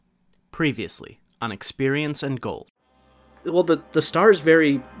Previously on Experience and Gold. Well, the star is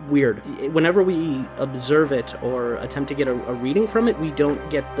very weird. Whenever we observe it or attempt to get a reading from it, we don't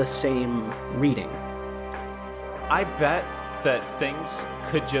get the same reading. I bet that things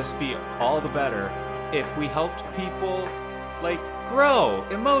could just be all the better if we helped people, grow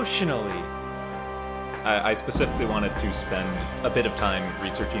emotionally. I specifically wanted to spend a bit of time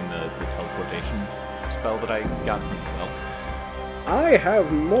researching the teleportation spell that I got from Will. I have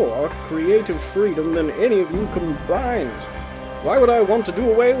more creative freedom than any of you combined. Why would I want to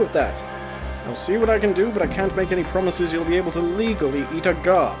do away with that? I'll see what I can do, but I can't make any promises you'll be able to legally eat a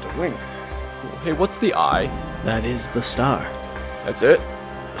god. Wink. Hey, what's the eye? That is the star. That's it?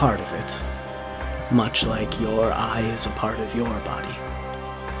 Part of it. Much like your eye is a part of your body.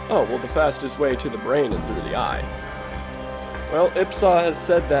 Oh, well, the fastest way to the brain is through the eye. Well, Ipsa has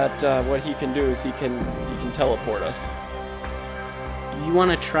said that what he can do is he can teleport us. You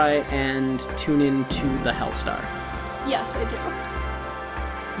want to try and tune into the Hellstar. Yes, I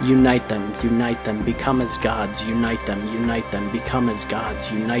do. Unite them, become as gods, unite them, become as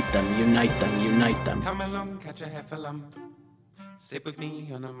gods, unite them. Come along, catch a heifer lump, sit with me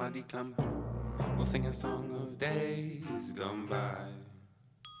on a muddy clump, we'll sing a song of days gone by.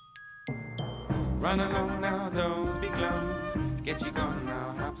 Run along now, don't be glum, get you gone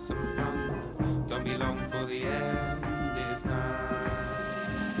now, have some fun, don't be long for the end is nigh.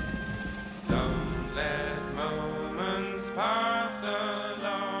 Don't let moments pass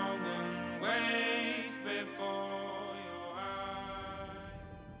along and waste before your eyes.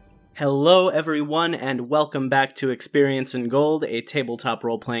 Hello, everyone, and welcome back to Experience in Gold, a tabletop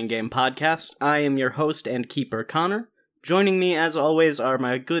role-playing game podcast. I am your host and keeper, Connor. Joining me, as always, are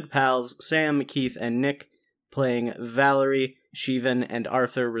my good pals, Sam, Keith, and Nick, playing Valerie, Shivan, and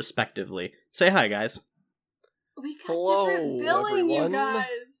Arthur, respectively. Say hi, guys. We got Hello, different billing, everyone. you guys.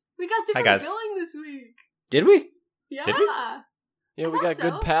 We got different guys. billing this week. Did we? Yeah. Did we? Yeah, I we thought got so.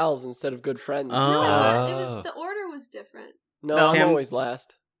 good pals instead of good friends. No, I thought it Oh. was the order was different. No, No. I'm Sam- always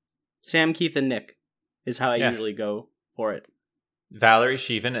last. Sam, Keith, and Nick is how I Yeah. usually go for it. Valerie,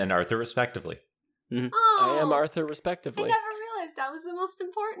 Shivan, and Arthur, respectively. Oh, I am Arthur, I respectively. never realized that was the most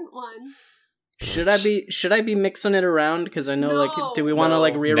important one. Should I be mixing it around? Because I know, No. do we want to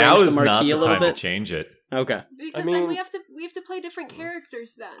No. rearrange Now the is not marquee the a little time to bit? change it. Okay. Because I then mean- we have to play different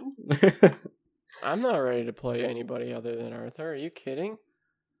characters then. I'm not ready to play anybody other than Arthur. Are you kidding?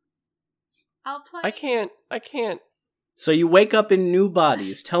 I'll play. I can't. So you wake up in new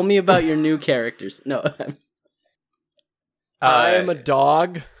bodies. Tell me about your new characters. No. I am a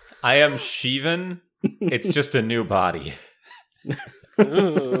dog. I am Shivan. It's just a new body.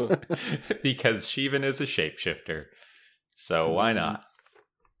 Ooh. Because Shivan is a shapeshifter. So why not?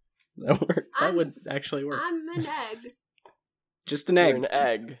 That would actually work. I'm an egg. Just an You're egg. an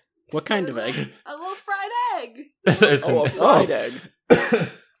egg. What kind of egg? A little fried egg. There's Oh, a fried egg.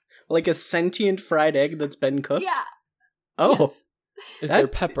 Like a sentient fried egg that's been cooked? Yeah. Oh, Yes. Is That- there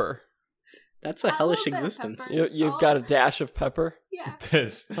pepper? that's a A hellish little bit of existence. pepper. You've got a dash of pepper? Yeah.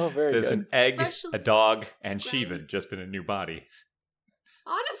 There's, Oh, very there's good. an egg, Freshly a dog, and ground. Shivan just in a new body.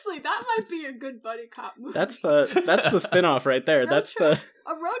 Honestly, that might be a good buddy cop movie. That's the spin-off right there. Road That's trip.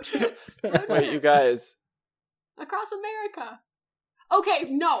 A road trip. Road Wait, trip. you guys. Across America. Okay,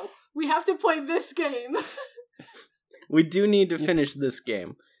 no. We have to play this game. We do need to finish this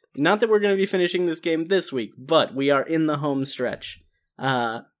game. Not that we're going to be finishing this game this week, but we are in the home stretch.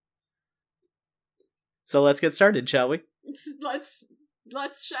 So let's get started, shall we? Let's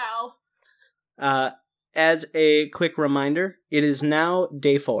shall. As a quick reminder, it is now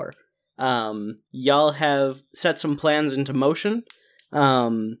day 4. Y'all have set some plans into motion.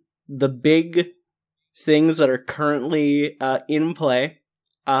 The big things that are currently in play,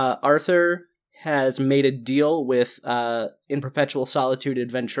 Arthur has made a deal with In Perpetual Solitude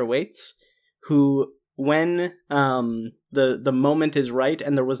Adventure Waits, who, when the moment is right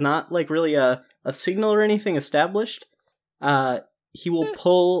and there was not really a signal or anything established, he will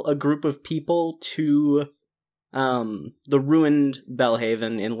pull a group of people to the ruined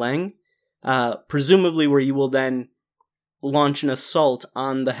Bellhaven in Leng, presumably where you will then launch an assault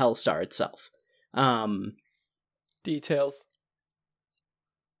on the Hellstar itself. Details.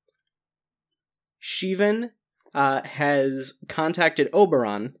 Shivan has contacted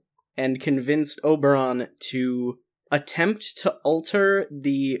Oberon and convinced Oberon to attempt to alter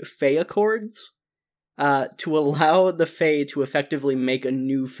the Fey Accords to allow the Fey to effectively make a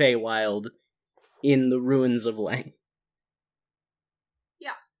new Feywild in the ruins of Leng.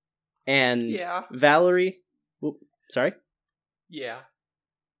 Yeah. And Yeah. Valerie... Sorry? Yeah.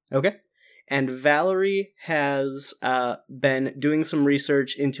 Okay. and Valerie has been doing some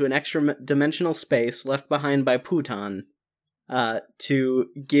research into an extra dimensional space left behind by Putan to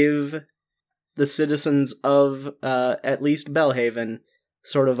give the citizens of at least Bellhaven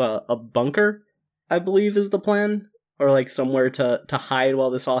sort of a bunker, I believe is the plan, or like somewhere to hide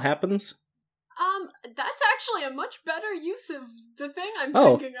while this all happens. That's actually a much better use of the thing I'm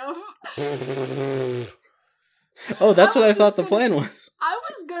Oh. thinking of. Oh, that's what I was thought just the gonna- plan was. I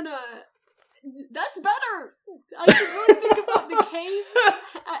was gonna... That's better! I should really think about the caves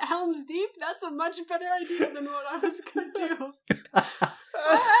at Helm's Deep. That's a much better idea than what I was gonna do.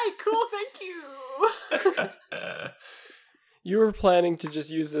 Alright, cool, thank you! You were planning to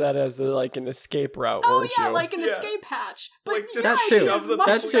just use that as an escape route, Oh weren't yeah, you? like an Yeah. escape hatch. But Like, just That your too. idea shove is the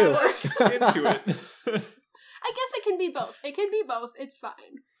much That too. better. into it. I guess it can be both. It can be both. It's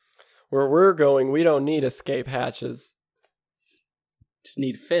fine. Where we're going, we don't need escape hatches. Just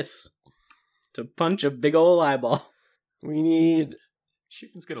need fists to punch a big ol' eyeball. We need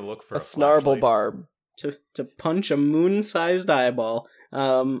Shivan's gonna look for a a snarble flashlight. barb. To punch a moon-sized eyeball.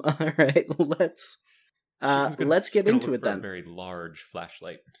 All right, let's Shivan's get gonna into look it for a then. very large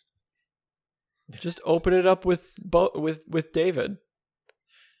flashlight. Just open it up with David.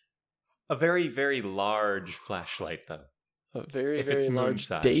 A very, very large flashlight, though. A very, If very it's large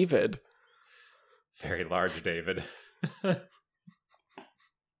moon-sized. David. Very large, David.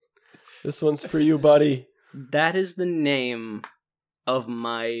 This one's for you, buddy. That is the name of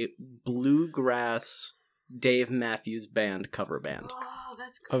my bluegrass Dave Matthews Band cover band. Oh,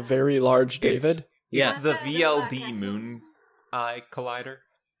 that's good. A very large David. Yeah. It's the That's a Black VLD Castle. Moon Eye Collider.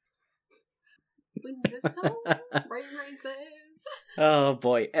 When the snow rises. Oh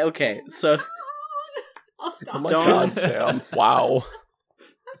boy. Okay, so I'll stop. Oh my Dawn. god, Sam. Wow.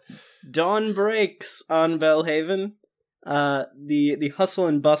 dawn breaks on Bellhaven. The hustle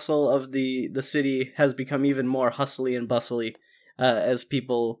and bustle of the city has become even more hustly and bustly as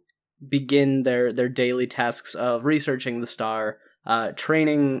people begin their daily tasks of researching the star,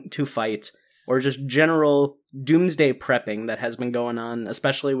 training to fight, or just general doomsday prepping that has been going on,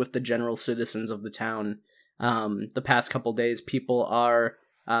 especially with the general citizens of the town. The past couple days, people are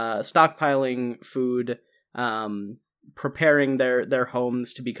stockpiling food, preparing their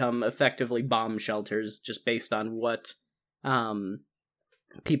homes to become effectively bomb shelters, just based on what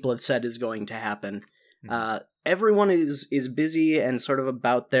people have said is going to happen. Everyone is busy and sort of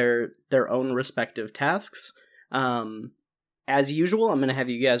about their own respective tasks. As usual, I'm going to have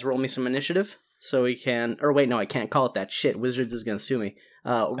you guys roll me some initiative so we can... Or wait, no, I can't call it that. Shit, Wizards is going to sue me.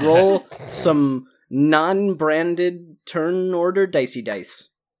 Roll some non-branded turn order dicey dice.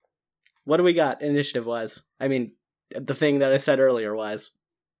 What do we got initiative-wise? I mean, the thing that I said earlier-wise.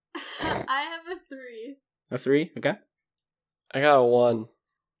 I have a 3. A 3? Okay. I got a 1.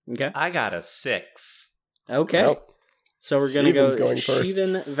 Okay. I got a 6. Okay. Nope. So we're gonna go Shivan's going first.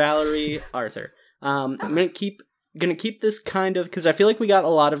 Shivan, Valerie, Arthur. I'm gonna keep this kind of, because I feel like we got a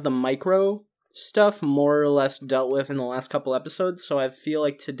lot of the micro stuff more or less dealt with in the last couple episodes. So I feel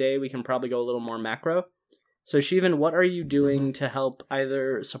like today we can probably go a little more macro. So Shivan, what are you doing to help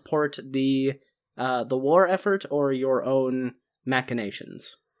either support the war effort or your own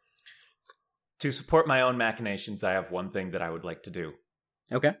machinations? To support my own machinations, I have one thing that I would like to do,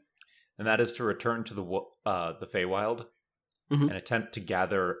 Okay. and that is to return to the Feywild Mhm. and attempt to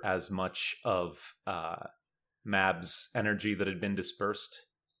gather as much of Mab's energy that had been dispersed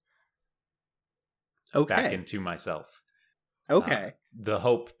Okay. back into myself. Okay. The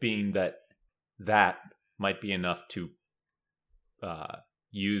hope being that might be enough to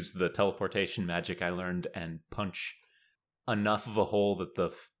use the teleportation magic I learned and punch enough of a hole that the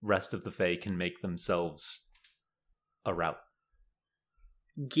rest of the Fae can make themselves a route.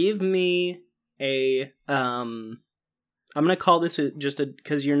 Give me a I'm gonna call this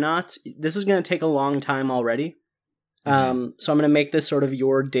because you're not, this is gonna take a long time already. So I'm gonna make this sort of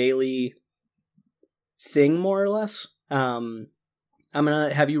your daily thing, more or less. I'm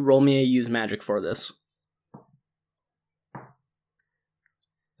gonna have you roll me a use magic for this.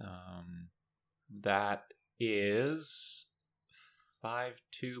 That is 5,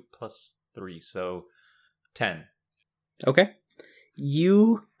 2 plus 3, so 10. Okay.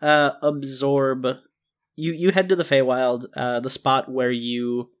 You absorb. You head to the Feywild, the spot where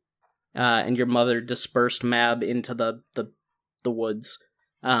you and your mother dispersed Mab into the woods,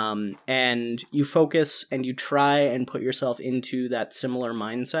 and you focus and you try and put yourself into that similar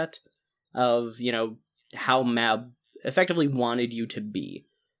mindset of how Mab effectively wanted you to be,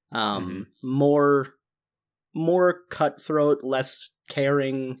 more cutthroat, less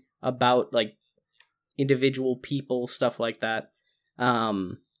caring about like individual people, stuff like that.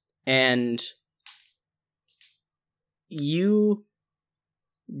 and you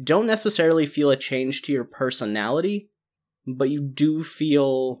don't necessarily feel a change to your personality, but you do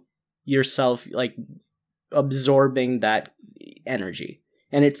feel yourself like absorbing that energy,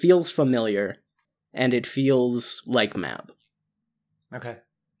 and it feels familiar, and it feels like Mab. Okay.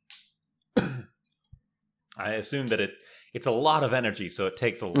 I assume that it's a lot of energy, so it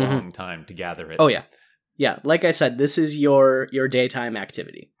takes a long time to gather it. Oh yeah. Yeah, like I said, this is your daytime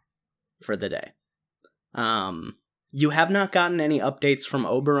activity for the day. You have not gotten any updates from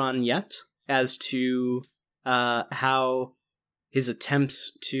Oberon yet as to how his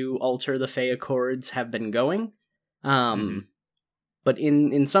attempts to alter the Fey Accords have been going. But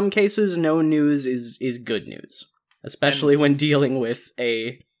in some cases, no news is good news, especially when dealing with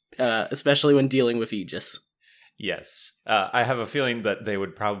Aegis. Yes. I have a feeling that they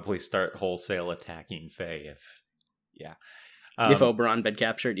would probably start wholesale attacking Fae if Oberon been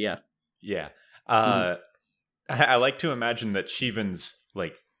captured, yeah. Yeah. I like to imagine that Shivan's,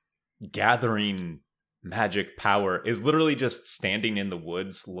 like, gathering magic power is literally just standing in the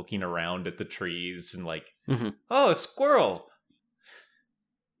woods, looking around at the trees, and like, oh, a squirrel!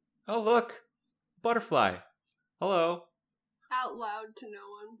 Oh, look! Butterfly! Hello! Out loud to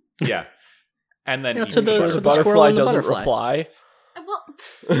no one. Yeah. And then to the butterfly doesn't reply. Well,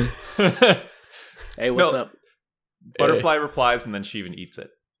 hey, what's up? Butterfly replies, and then Shivan eats it.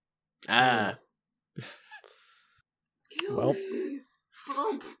 Well,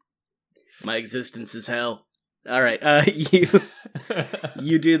 my existence is hell. All right, you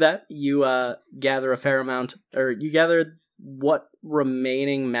do that. You gather a fair amount, or you gather what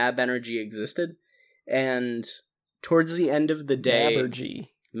remaining Mab energy existed, and towards the end of the day, Energy.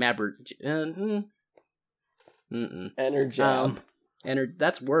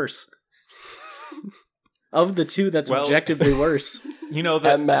 That's worse. Of the two, that's objectively worse. You know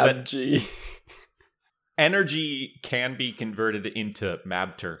that Mabg. Energy can be converted into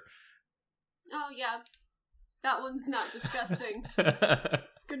Mabter. oh yeah, that one's not disgusting.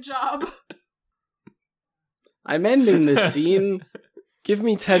 Good job. I'm ending this scene. Give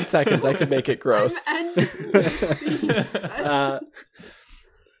me 10 seconds, I could make it gross.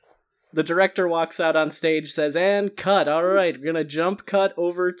 The director walks out on stage, says, "And cut. All right, we're gonna jump cut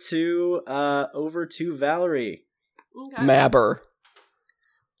over to Valerie." Okay. Mabber.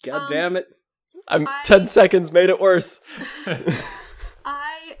 God damn it! 10 seconds made it worse.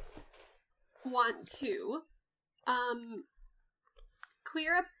 I want to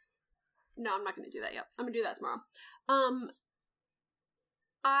clear up. No, I'm not going to do that yet. I'm going to do that tomorrow.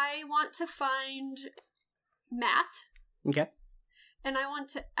 I want to find Matt. Okay. And I want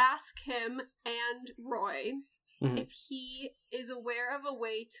to ask him and Roy if he is aware of a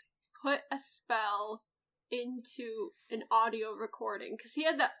way to put a spell into an audio recording. Because he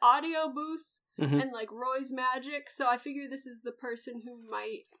had the audio booth and like Roy's magic, so I figure this is the person who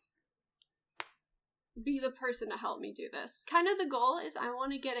might be the person to help me do this. Kind of the goal is I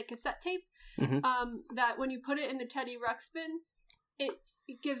want to get a cassette tape that when you put it in the Teddy Ruxpin, it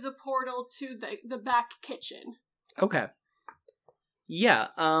gives a portal to the back kitchen. Okay. Yeah,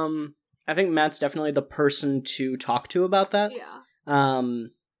 I think Matt's definitely the person to talk to about that. Yeah.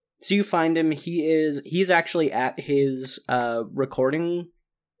 So you find him, he's actually at his recording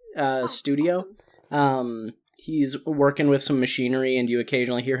studio. Awesome. He's working with some machinery, and you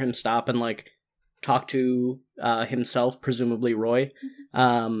occasionally hear him stop and like talk to himself, presumably Roy.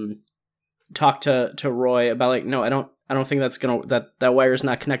 Talk to Roy about like, no, I don't think that's that wire's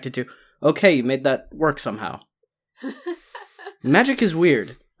not connected to. Okay, you made that work somehow. Magic is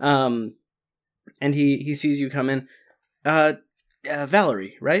weird. And he sees you come in.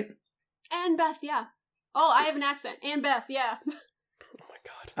 Valerie, right? And Beth, yeah. Oh, I have an accent. And Beth, yeah. Oh my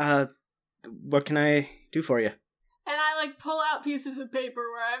god. What can I do for you? And I like pull out pieces of paper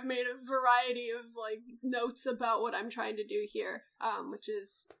where I've made a variety of like notes about what I'm trying to do here. Which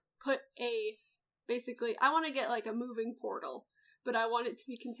is basically I want to get like a moving portal, but I want it to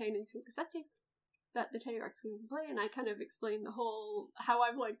be contained into a cassette tape that the Teddy Ruxpin can play, and I kind of explain the whole how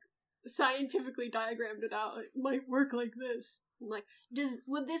I've like scientifically diagrammed it out. It might work like this. I'm like,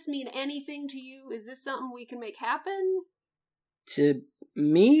 would this mean anything to you? Is this something we can make happen? To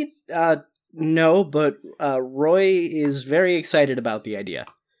me, no, but Roy is very excited about the idea.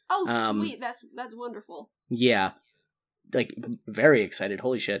 Oh, sweet! That's wonderful. Yeah, like very excited.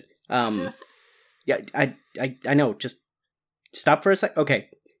 Holy shit! Yeah, I know. Just stop for a sec. Okay,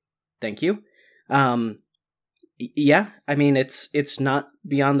 thank you. Yeah, I mean it's not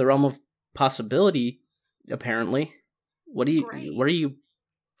beyond the realm of possibility. Apparently, what are you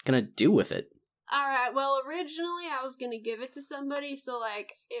gonna do with it? Alright, well, originally I was gonna give it to somebody, so,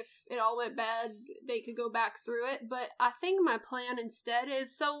 like, if it all went bad, they could go back through it, but I think my plan instead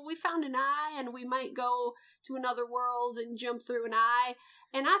is, so we found an eye, and we might go to another world and jump through an eye,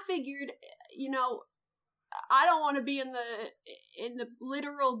 and I figured, I don't want to be in the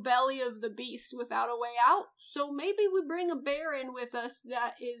literal belly of the beast without a way out, so maybe we bring a bear in with us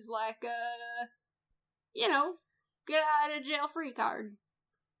that is like a, get out of jail free card.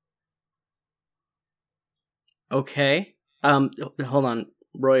 Okay. Hold on.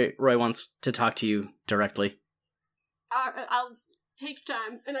 Roy wants to talk to you directly. I'll take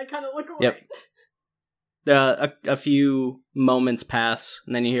time, and I kind of look away. Yep. A few moments pass,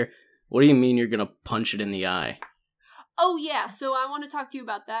 and then you hear, "What do you mean you're gonna punch it in the eye?" Oh yeah, so I want to talk to you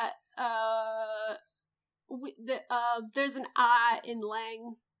about that. There's an eye in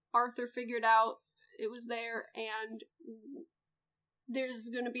Lang. Arthur figured out it was there, and there's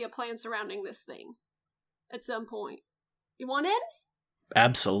going to be a plan surrounding this thing at some point. You want in?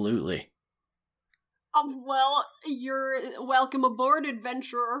 Absolutely. Well, you're welcome aboard,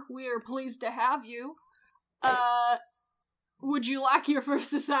 adventurer. We are pleased to have you. Would you like your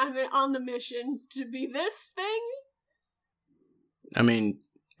first assignment on the mission to be this thing? I mean,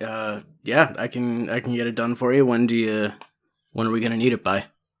 yeah, I can get it done for you. When are we gonna need it by?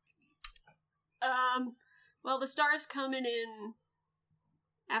 Well, the star's coming in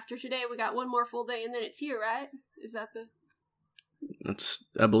after today. We got one more full day, and then it's here, right? Is that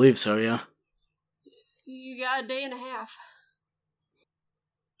I believe so, yeah. You got a day and a half.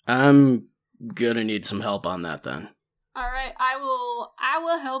 I'm gonna need some help on that then. Alright, I will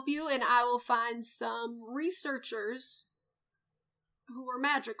help you, and I will find some researchers who are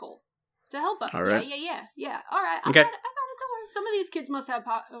magical to help us. All right. Yeah. Alright, Okay. I got it, don't worry. Some of these kids must have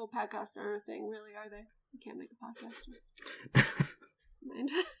podcasts or anything, really, are they? You can't make a podcast.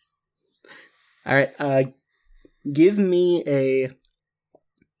 Mind. Alright, give me a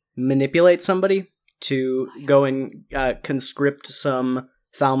manipulate somebody to go and conscript some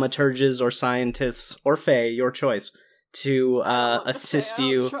thaumaturges or scientists or fae, your choice, to assist I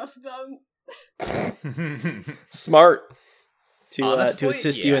don't you. trust them. Smart. To Honestly,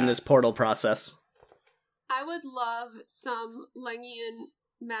 assist you in this portal process. I would love some Langian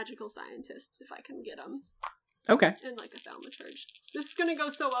magical scientists if I can get them. Okay. And like a thaumaturge. This is gonna go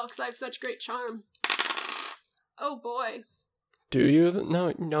so well because I have such great charm. Oh boy. Do you?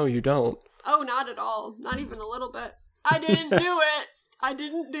 No, you don't. Oh, not at all. Not even a little bit. I didn't do it. I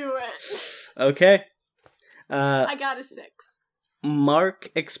didn't do it. Okay. I got a 6. Mark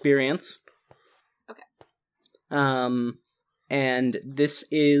experience. Okay. And this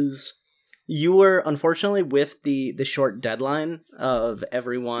is, you were unfortunately with the short deadline of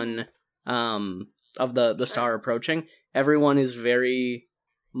everyone, of the star approaching. Everyone is very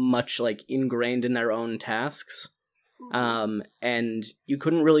much like ingrained in their own tasks. And you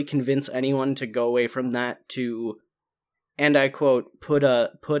couldn't really convince anyone to go away from that to, and I quote, put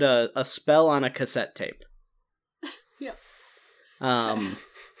a spell on a cassette tape. Yep.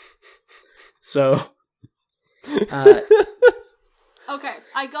 So, okay,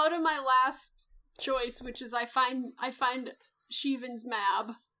 I go to my last choice, which is I find Shivan's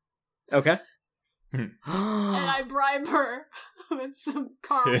mab, okay. and I bribe her with some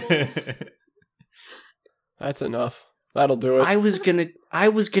caramels. That's enough. That'll do it. I was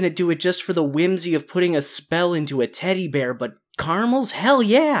gonna do it just for the whimsy of putting a spell into a teddy bear, but caramels? Hell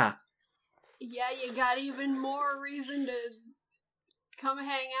yeah! Yeah, you got even more reason to come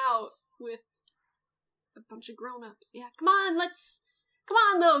hang out with a bunch of grown-ups. Yeah, come on,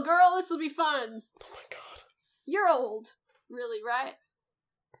 little girl, this'll be fun. Oh my god. You're old, really, right?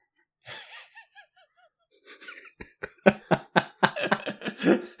 I'm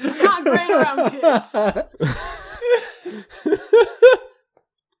not great around kids.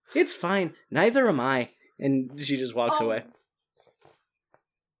 It's fine. Neither am I. And she just walks away.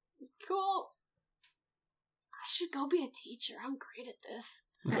 Cool. I should go be a teacher. I'm great at this.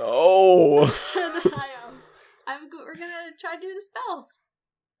 No. We're gonna try to do the spell.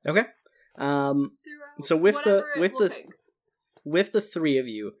 Okay. So with the three of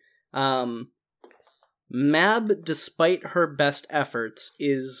you, Mab, despite her best efforts,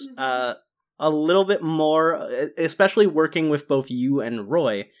 is a little bit more, especially working with both you and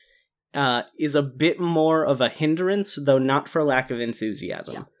Roy, is a bit more of a hindrance, though not for lack of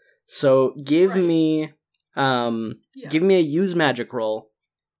enthusiasm. Yeah. So give me a use magic roll,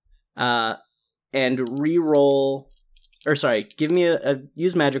 and re-roll, or sorry, give me a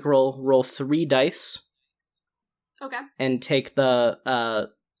use magic roll, roll 3 dice. Okay. And take the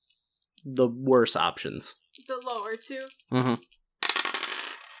worse options. The lower 2? Mm-hmm.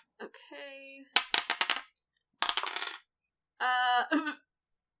 Okay.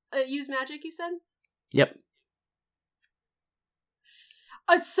 Use magic, you said? Yep.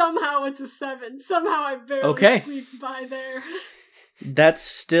 Somehow it's a 7. Somehow I barely squeaked by there. That's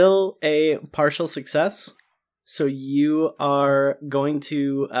still a partial success. So you are going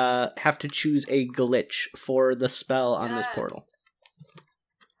to have to choose a glitch for the spell on this portal.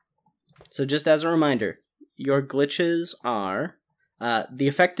 So just as a reminder, your glitches are... the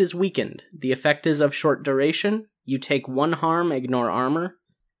effect is weakened. The effect is of short duration. You take 1 harm, ignore armor.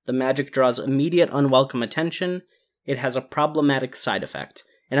 The magic draws immediate unwelcome attention. It has a problematic side effect.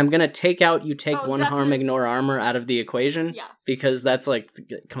 And I'm going to take out you take 1 harm, ignore armor out of the equation. Yeah. Because that's like,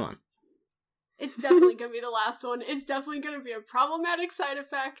 come on. It's definitely going to be the last one. It's definitely going to be a problematic side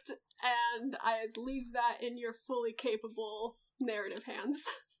effect. And I'd leave that in your fully capable narrative hands.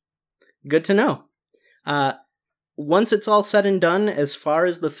 Good to know. Once it's all said and done, as far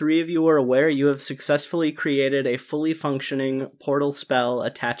as the 3 of you are aware, you have successfully created a fully functioning portal spell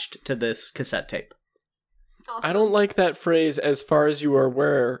attached to this cassette tape. Awesome. I don't like that phrase, as far as you are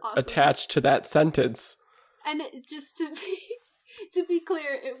aware, Awesome. attached to that sentence. And just to be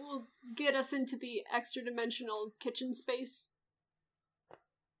clear, it will get us into the extra-dimensional kitchen space.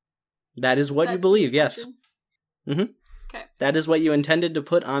 That is what you believe, yes. Mm-hmm. Okay. That is what you intended to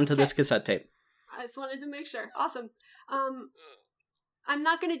put onto this cassette tape. I just wanted to make sure. Awesome. I'm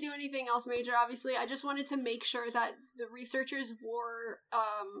not going to do anything else major, obviously. I just wanted to make sure that the researchers were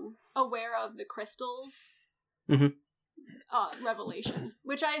aware of the crystals revelation,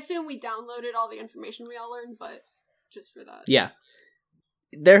 which I assume we downloaded all the information we all learned, but just for that. Yeah.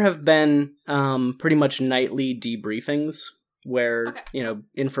 There have been pretty much nightly debriefings where,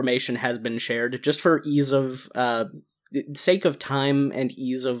 information has been shared just for ease of, sake of time and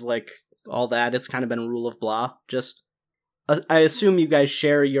ease of, all that. It's kind of been a rule of blah. Just, I assume you guys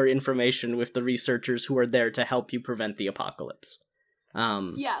share your information with the researchers who are there to help you prevent the apocalypse.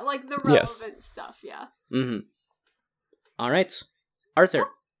 Yeah, the relevant stuff, yeah. Mm-hmm. All right. Arthur. Oh,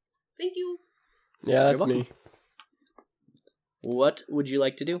 thank you. Yeah, that's me. What would you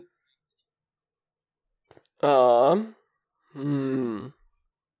like to do? Well,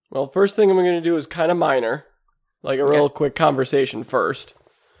 first thing I'm going to do is kind of minor. A real quick conversation first.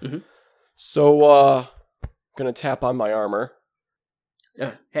 Mm-hmm. So, gonna tap on my armor.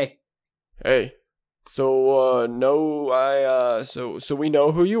 Hey. So, so we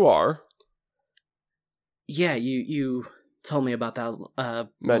know who you are. Yeah, you told me about that,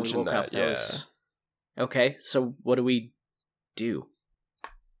 mentioned that, yeah. Okay, so what do we do?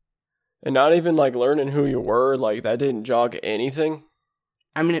 And not even, learning who you were, that didn't jog anything?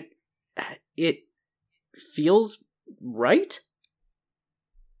 I mean, it feels right?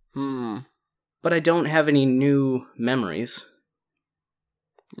 But I don't have any new memories.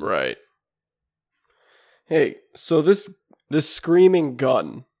 Right. Hey, so this screaming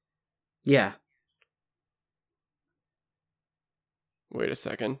gun. Yeah. Wait a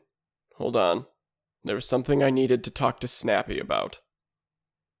second. Hold on. There was something I needed to talk to Snappy about.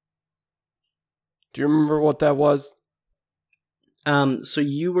 Do you remember what that was? So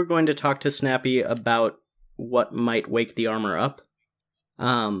you were going to talk to Snappy about what might wake the armor up?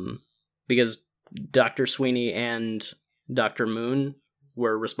 Because Dr. Sweeney and Dr. Moon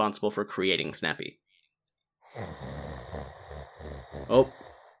were responsible for creating Snappy. Oh.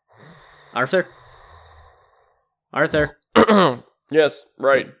 Arthur? Arthur? Yes,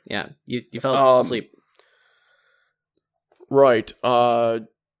 right. Yeah, you fell asleep. Right,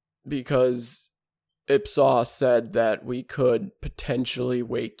 because Ipsaw said that we could potentially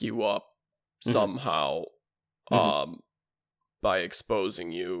wake you up somehow, by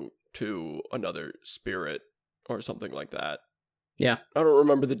exposing you to another spirit or something like that. Yeah. I don't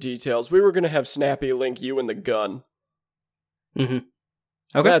remember the details. We were going to have Snappy link you and the gun. Okay.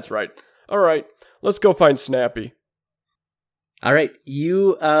 That's right. All right, let's go find Snappy. All right,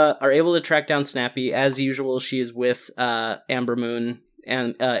 you are able to track down Snappy. As usual, she is with Amber Moon,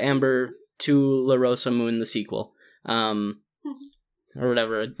 and Amber to La Rosa Moon, the sequel. Or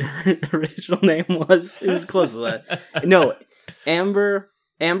whatever original name was. It was close to that. No, Amber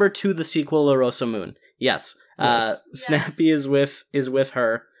to the sequel, La Rosa Moon. Yes. Snappy is with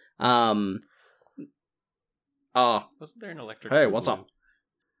her. Wasn't there an electric Hey, what's up?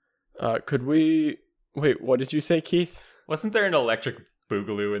 Could we... Wait, what did you say, Keith? Wasn't there an electric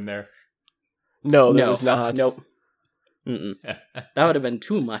boogaloo in there? No, there was not. Nope. That would have been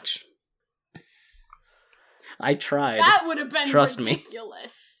too much. I tried. That would have been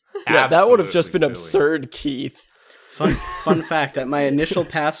ridiculous. Yeah, that would have just been absurd, Keith. Fun fact, at my initial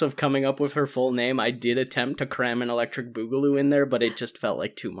pass of coming up with her full name, I did attempt to cram an electric boogaloo in there, but it just felt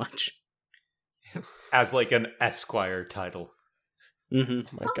like too much. As like an Esquire title.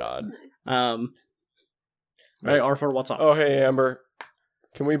 Mm-hmm. My God. That's nice. Hey, Arthur, what's up? Oh, hey, Amber.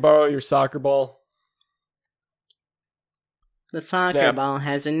 Can we borrow your soccer ball? The soccer Snap. ball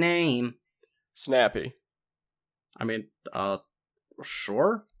has a name. Snappy. I mean,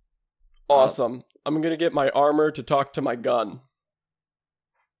 sure. Awesome. I'm gonna get my armor to talk to my gun.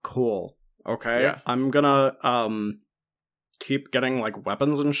 Cool. Okay. Yeah. I'm gonna, keep getting, like,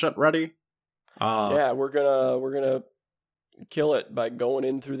 weapons and shit ready. Yeah, we're gonna kill it by going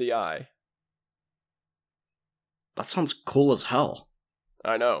in through the eye. That sounds cool as hell.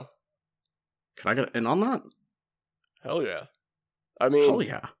 I know. Can I get in on that? Hell yeah. I mean, Hell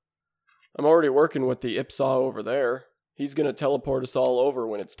yeah. I'm already working with the Ipsaw over there. He's gonna teleport us all over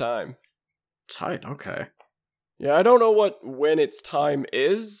when it's time. Tight, okay. Yeah, I don't know what when it's time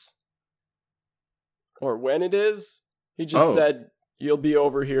is. Or when it is. He just said, you'll be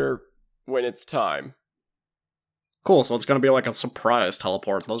over here when it's time. Cool, so it's gonna be like a surprise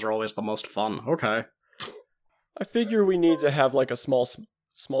teleport. Those are always the most fun. Okay. I figure we need to have like a small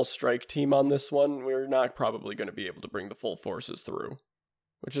strike team on this one. We're not probably going to be able to bring the full forces through.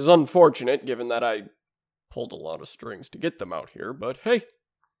 Which is unfortunate, given that I pulled a lot of strings to get them out here, but hey.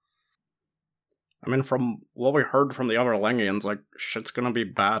 I mean, from what we heard from the other Lengians, like, shit's gonna be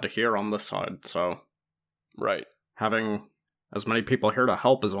bad here on this side, so... Right. Having as many people here to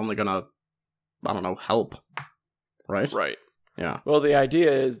help is only gonna, I don't know, help. Right? Right. Yeah. Well, the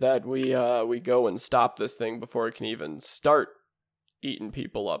idea is that we go and stop this thing before it can even start eating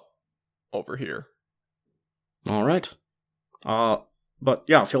people up over here. Alright. But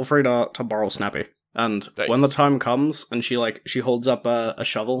yeah, feel free to borrow Snappy. And Thanks. when the time comes and she holds up a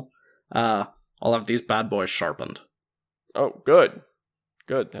shovel, I'll have these bad boys sharpened. Oh, good.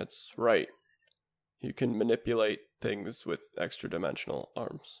 Good, that's right. You can manipulate things with extra-dimensional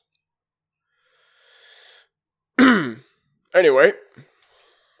arms. Anyway.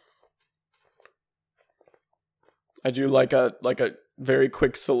 I do like a very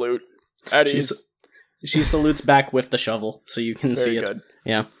quick salute. At ease. She salutes back with the shovel, so you can see it. Good.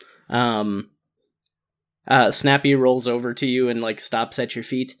 Yeah. Snappy rolls over to you and, like, stops at your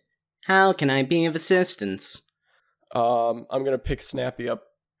feet. How can I be of assistance? I'm gonna pick Snappy up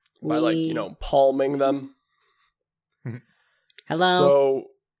by, like, palming them. Hello? So,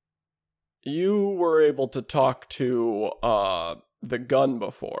 you were able to talk to, the gun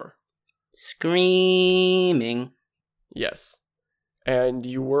before. Screaming. Yes. And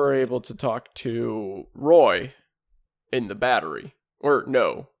you were able to talk to Roy in the battery. Or,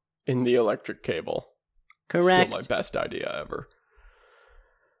 no, in the electric cable. Correct. Still my best idea ever.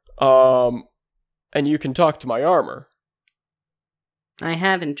 And you can talk to my armor. I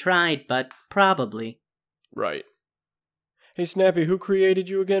haven't tried, but probably. Right. Hey, Snappy, who created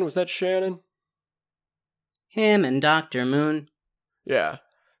you again? Was that Shannon? Him and Dr. Moon. Yeah.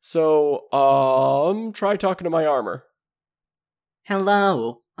 So, try talking to my armor.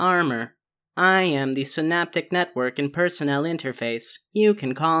 Hello, Armor. I am the Synaptic Network and Personnel Interface. You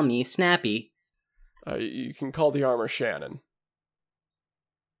can call me Snappy. You can call the armor Shannon.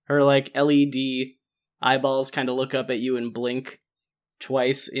 Her, like, LED eyeballs kind of look up at you and blink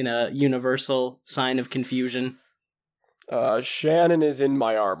twice in a universal sign of confusion. Shannon is in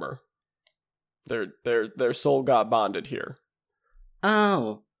my armor. Their soul got bonded here.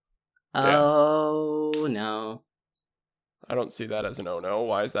 Oh. Yeah. Oh, no. I don't see that as an oh-no.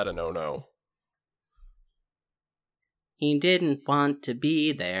 Why is that an oh-no? He didn't want to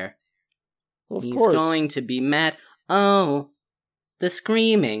be there. Well, of He's course. going to be mad. Oh. The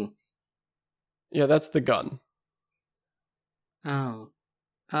screaming. Yeah, that's the gun. Oh.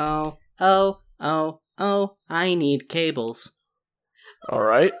 Oh. Oh. Oh. Oh. I need cables. All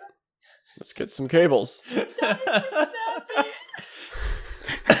right. Let's get some cables.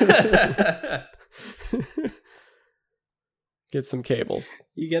 Get some cables.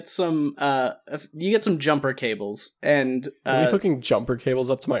 You get some jumper cables, and Are we hooking jumper cables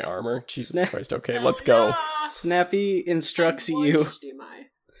up to my armor? Jesus Snap- Christ, okay, let's go. Snappy instructs And more you. HDMI.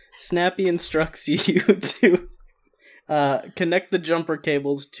 Snappy instructs you to connect the jumper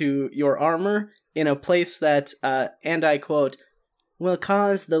cables to your armor in a place that, and I quote, will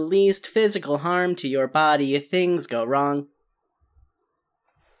cause the least physical harm to your body if things go wrong.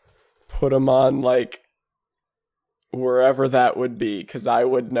 Put them on, like, wherever that would be, because I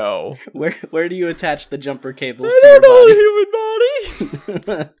would know. Where do you attach the jumper cables I to your don't know body? the human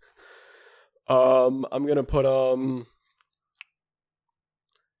body! I'm gonna put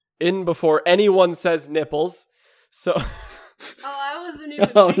in before anyone says nipples. So Oh, I wasn't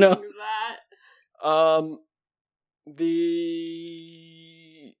even Oh, thinking no. of that.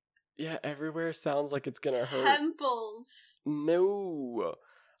 Yeah, everywhere sounds like it's gonna hurt. Temples. No.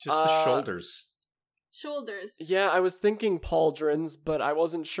 Just the shoulders. Shoulders. Yeah, I was thinking pauldrons, but I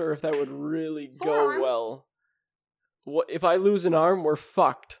wasn't sure if that would really Forearm. go well. What if I lose an arm? We're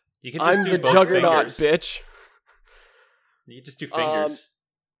fucked. You can just I'm do the both juggernaut, fingers. bitch. You can just do fingers.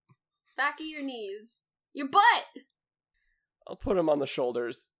 Back of your knees. Your butt. I'll put him on the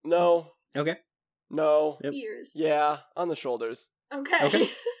shoulders. No. Okay. No. Yep. Ears. Yeah, on the shoulders. Okay. Okay.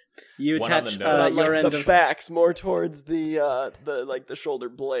 You One on attach the nose. your like end the of backs more towards the shoulder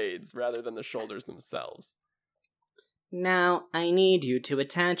blades rather than the shoulders themselves. Now, I need you to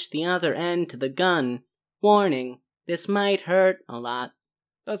attach the other end to the gun. Warning, this might hurt a lot.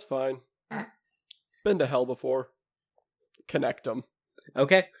 That's fine. Been to hell before. Connect them.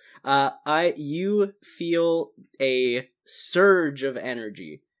 Okay. You feel a surge of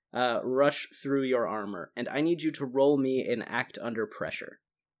energy rush through your armor, and I need you to roll me an act under pressure.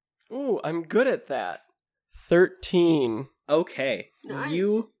 Ooh, I'm good at that. 13. Okay. Nice.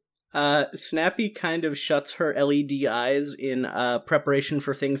 You Snappy kind of shuts her LED eyes in preparation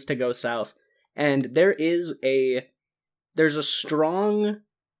for things to go south, and there's a strong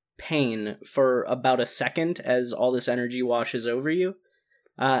pain for about a second as all this energy washes over you,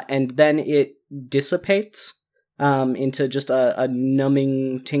 and then it dissipates into just a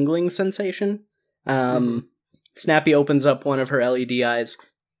numbing, tingling sensation. Snappy opens up one of her LED eyes.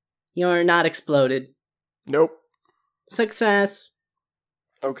 You're not exploded. Nope. Success.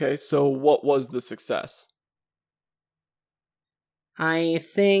 Okay, so what was the success? I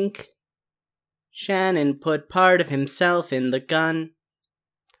think Shannon put part of himself in the gun.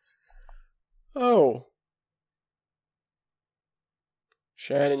 Oh.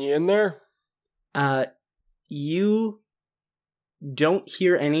 Shannon, you in there? You don't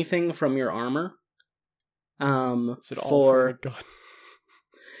hear anything from your armor. Is it all from the gun?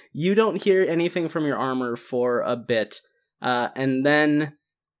 You don't hear anything from your armor for a bit, and then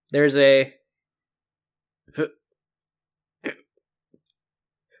there's a...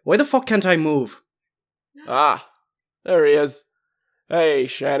 Why the fuck can't I move? Ah, there he is. Hey,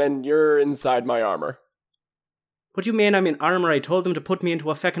 Shannon, you're inside my armor. What do you mean I'm in armor? I told them to put me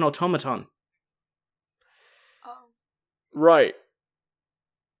into a feckin' automaton. Oh. Right.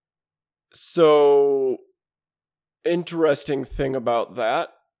 So, interesting thing about that,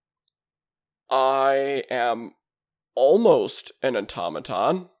 I am almost an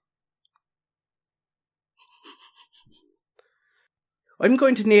automaton. I'm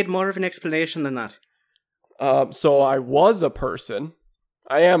going to need more of an explanation than that. So I was a person.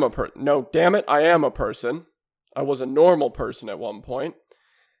 I am a person. No, damn it, I am a person. I was a normal person at one point.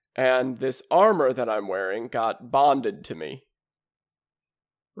 And this armor that I'm wearing got bonded to me.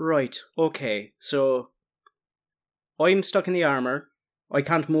 Right, okay, so I'm stuck in the armor. I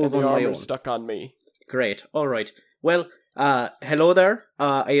can't move And the on my own. armor's stuck on me. Great, alright. Well, hello there.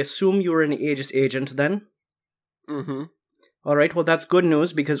 I assume you're an Aegis agent then? Mm-hmm. Alright, well that's good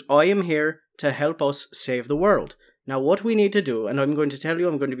news because I am here to help us save the world. Now what we need to do, and I'm going to tell you,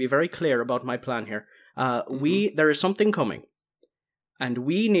 I'm going to be very clear about my plan here. There is something coming. And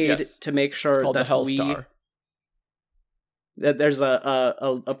we need to make sure it's called that the Hellstar. that there's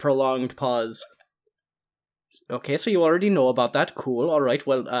a prolonged pause. Okay, so you already know about that. Cool. All right.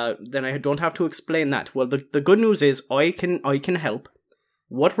 Well, then I don't have to explain that. Well, the good news is I can help.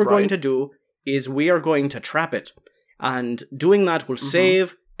 What we're going to do is we are going to trap it, and doing that will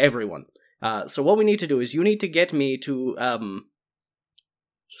save everyone. So what we need to do is you need to get me to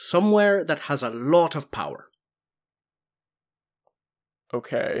somewhere that has a lot of power.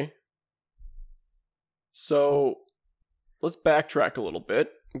 Okay. So let's backtrack a little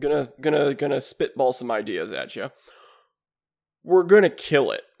bit. I'm gonna spitball some ideas at you. We're gonna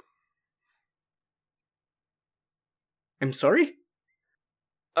kill it. I'm sorry?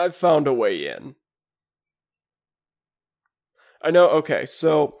 I've found a way in. I know, okay,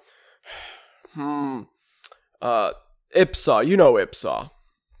 so Ipsaw, you know Ipsaw.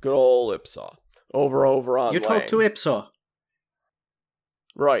 Good old Ipsaw. Over on You talk to Ipsaw.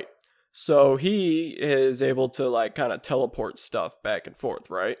 Right. So he is able to, like, kind of teleport stuff back and forth,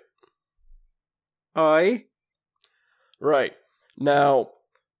 right? Aye. Right. Now,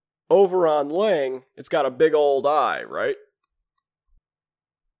 over on Lang, it's got a big old eye, right?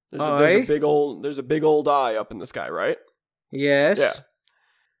 There's a big old eye up in the sky, right? Yes. Yeah.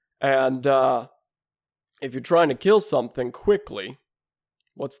 And if you're trying to kill something quickly,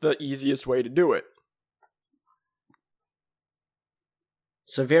 what's the easiest way to do it?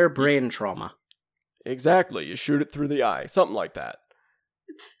 Severe brain trauma. Exactly. You shoot it through the eye. Something like that.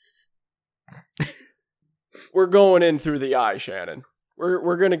 We're going in through the eye, Shannon.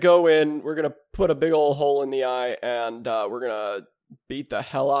 we're gonna go in. We're gonna put a big old hole in the eye, and we're gonna beat the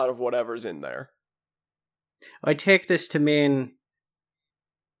hell out of whatever's in there. I take this to mean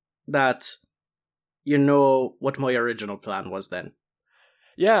that you know what my original plan was then.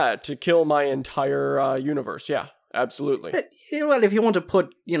 Yeah, to kill my entire universe. Yeah, absolutely. Well, if you want to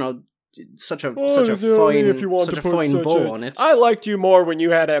put, such a Oh, fine, if you want such to a put fine such bow on it. I liked you more when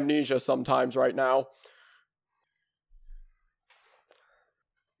you had amnesia sometimes right now.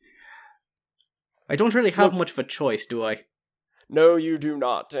 I don't really have much of a choice, do I? No, you do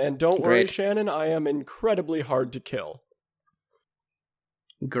not. And don't worry, Great. Shannon, I am incredibly hard to kill.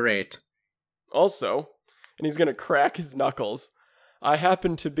 Great. Also, and he's gonna crack his knuckles, I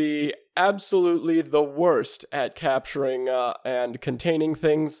happen to be absolutely the worst at capturing and containing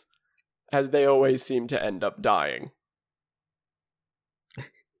things, as they always seem to end up dying.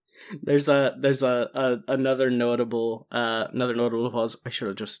 There's another notable pause. I should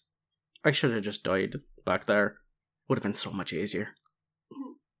have just died back there. Would have been so much easier.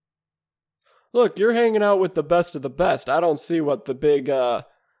 Look, you're hanging out with the best of the best. I don't see what the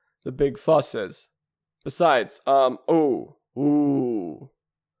big fuss is. Besides, can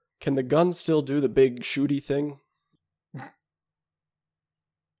the gun still do the big shooty thing?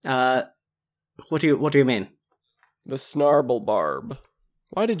 What do you mean? The Snarble Barb.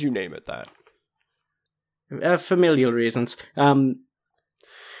 Why did you name it that? Familial reasons.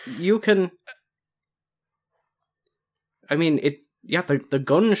 You can. I mean, the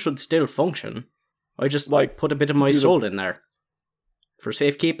gun should still function. I just put a bit of my soul in there for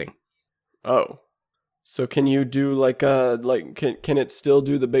safekeeping. Oh, so can you do can it still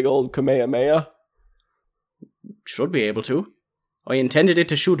do the big old Kamehameha? Should be able to. I intended it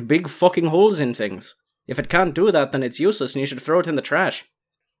to shoot big fucking holes in things. If it can't do that, then it's useless and you should throw it in the trash.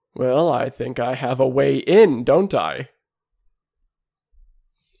 Well, I think I have a way in, don't I?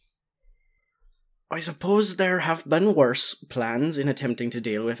 I suppose there have been worse plans in attempting to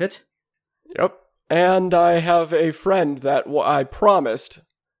deal with it. Yep. And I have a friend that I promised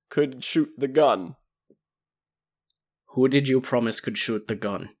could shoot the gun. Who did you promise could shoot the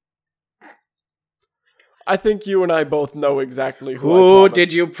gun? I think you and I both know exactly who I Who promised.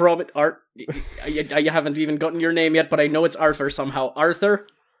 did you promise? You haven't even gotten your name yet, but I know it's Arthur somehow. Arthur?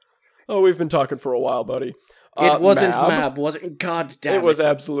 Oh, we've been talking for a while, buddy. It wasn't Mab, was it? God damn it. It was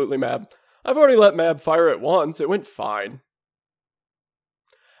absolutely Mab. I've already let Mab fire it once. It went fine.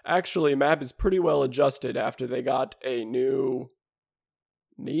 Actually, Mab is pretty well adjusted after they got a new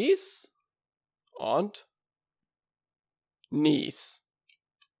niece? Aunt? Niece.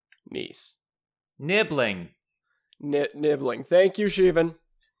 Nibbling. Nibbling. Thank you, Shivan.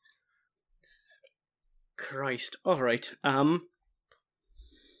 Christ. Alright,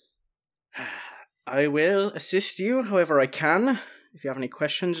 I will assist you however I can. If you have any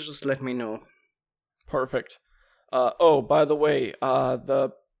questions, just let me know. Perfect. By the way,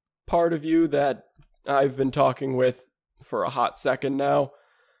 the part of you that I've been talking with for a hot second now,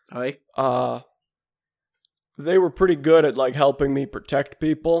 Aye? they were pretty good at, helping me protect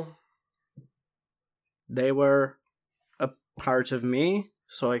people. They were a part of me,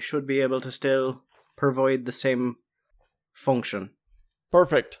 so I should be able to still provide the same function.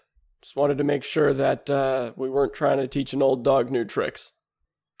 Perfect. Just wanted to make sure that we weren't trying to teach an old dog new tricks.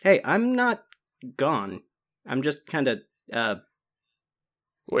 Hey, I'm not gone. I'm just kind of,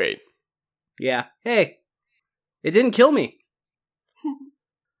 Wait. yeah. Hey, it didn't kill me.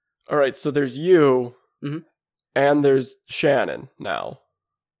 Alright, so there's you, and there's Shannon now.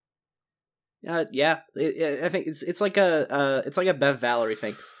 Yeah. I think it's like a Bev Valerie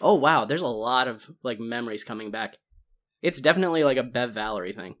thing. Oh wow, there's a lot of memories coming back. It's definitely like a Bev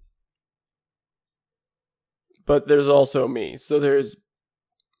Valerie thing. But there's also me. So there's...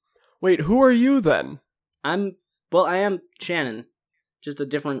 Wait, who are you then? I am Shannon. Just a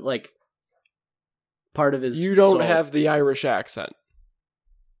different, part of his You don't soul. have the Irish accent.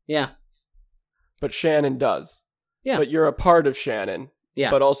 Yeah. But Shannon does. Yeah. But you're a part of Shannon. Yeah.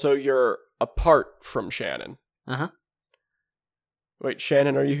 But also you're apart from Shannon. Uh-huh. Wait,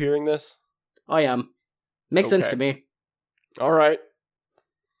 Shannon, are you hearing this? I am. Makes sense Okay. to me. Alright.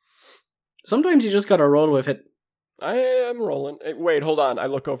 Sometimes you just gotta roll with it. I am rolling. Wait, hold on. I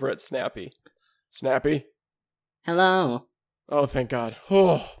look over at Snappy. Snappy? Hello. Oh, thank God.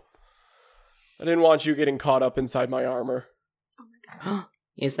 Oh. I didn't want you getting caught up inside my armor. Oh my god.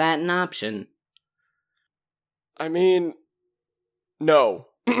 Is that an option? I mean, no.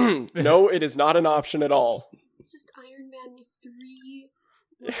 No, it is not an option at all. It's just Iron Man with 3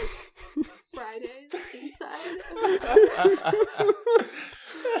 Fridays inside.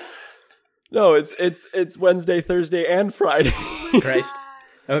 No, it's Wednesday, Thursday, and Friday. Oh Christ.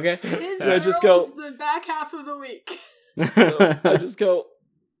 Okay. His And I just girl's the back half of the week. So I just go,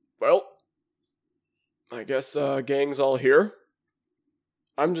 well, I guess gang's all here.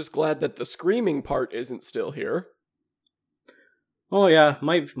 I'm just glad that the screaming part isn't still here. Oh yeah,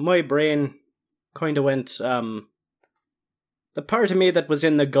 my brain kind of went, the part of me that was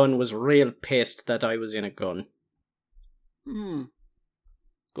in the gun was real pissed that I was in a gun.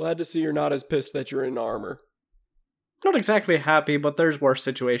 Glad to see you're not as pissed that you're in armor. Not exactly happy, but there's worse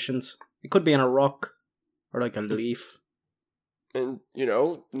situations. It could be in a rock, or like a leaf. And,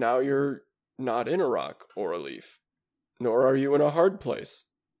 now you're not in a rock or a leaf. Nor are you in a hard place.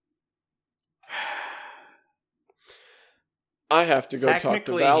 I have to go talk to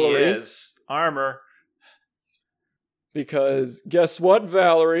Technically, Valerie. he is armor. Because guess what,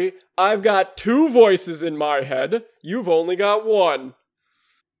 Valerie? I've got 2 voices in my head. You've only got 1.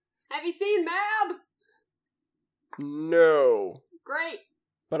 Have you seen Mab? No. Great.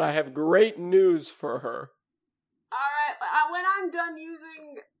 But I have great news for her. Alright, when I'm done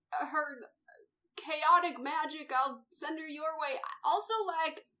using her chaotic magic, I'll send her your way. Also,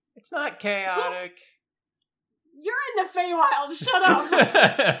 It's not chaotic. you're in the Feywild, shut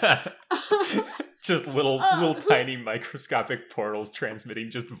up! Just little who's- tiny microscopic portals transmitting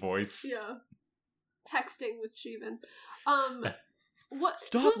just voice. Yeah. Texting with Sheevan.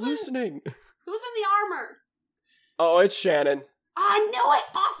 Stop who's listening. Who's in the armor? Oh, it's Shannon. I knew it!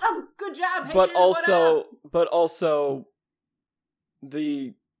 Awesome! Good job! Hey, Shannon, what up? But also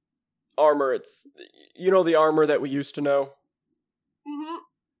the armor, it's the armor that we used to know? Mm-hmm.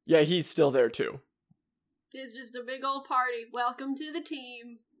 Yeah, he's still there too. It's just a big old party. Welcome to the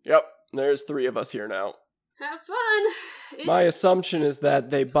team. Yep, there's 3 of us here now. Have fun! My assumption is that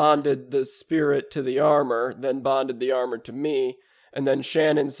they bonded the spirit to the armor, then bonded the armor to me, and then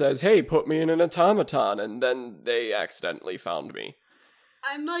Shannon says, hey, put me in an automaton, and then they accidentally found me.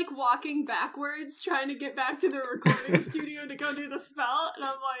 I'm walking backwards, trying to get back to the recording studio to go do the spell, and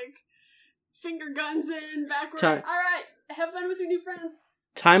I'm finger guns in, backwards. Alright, have fun with your new friends.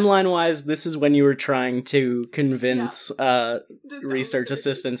 Timeline-wise, this is when you were trying to convince The research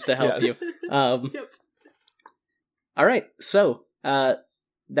assistants to help Yes. you. Yep. Alright, so,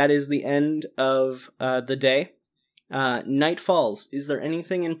 that is the end of the day. Night falls. Is there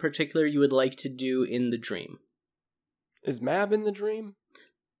anything in particular you would like to do in the dream? Is Mab in the dream?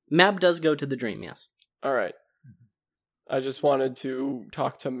 Mab does go to the dream, yes. Alright. I just wanted to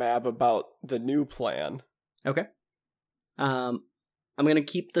talk to Mab about the new plan. Okay. I'm going to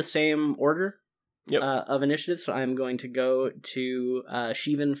keep the same order of initiative, so I'm going to go to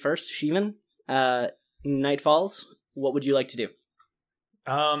Sheevan first. Sheevan, night falls. What would you like to do?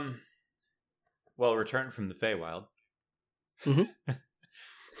 Well, return from the Feywild. Mm-hmm.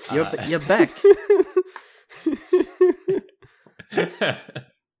 You're back.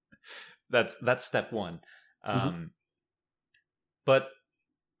 That's step 1. But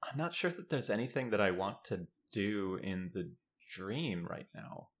I'm not sure that there's anything that I want to do in the dream right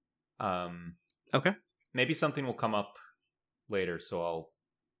now. Okay. Maybe something will come up later, so I'll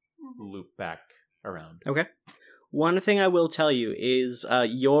loop back around. Okay. One thing I will tell you is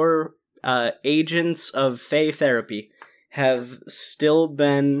your agents of Fey therapy have still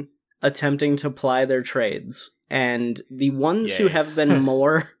been attempting to ply their trades, and the ones who have been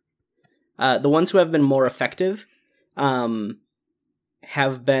more effective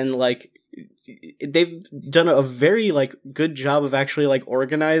have been they've done a very good job of actually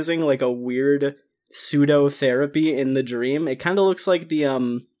organizing a weird pseudo therapy in the dream. It kind of looks like the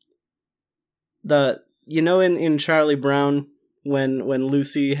in Charlie Brown when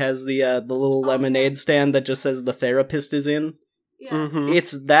Lucy has the little lemonade stand that just says the therapist is in. Yeah. Mm-hmm.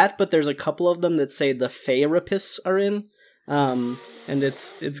 It's that, but there's a couple of them that say the therapists are in. And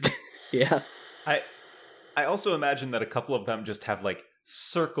it's yeah. I also imagine that a couple of them just have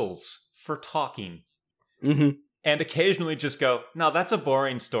circles for talking. Mm-hmm. And occasionally just go, no, that's a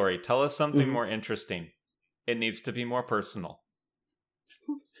boring story. Tell us something more interesting. It needs to be more personal.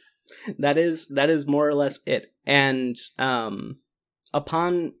 That is more or less it. And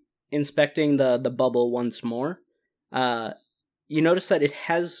upon inspecting the bubble once more, you notice that it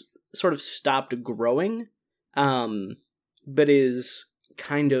has sort of stopped growing, but is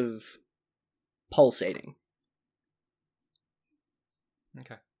kind of pulsating.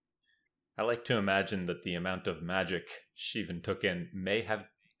 Okay. I like to imagine that the amount of magic Sheevan took in may have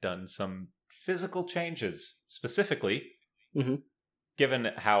done some physical changes. Specifically, given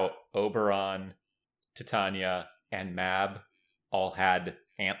how Oberon, Titania, and Mab all had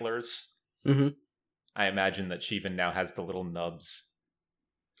antlers, I imagine that Sheevan now has the little nubs.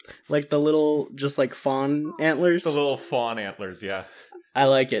 Like the little, just like fawn antlers. The little fawn antlers, yeah. I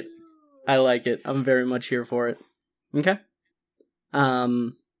like it. I like it. I'm very much here for it. Okay.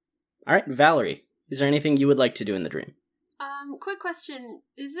 All right, Valerie. Is there anything you would like to do in the dream? Quick question.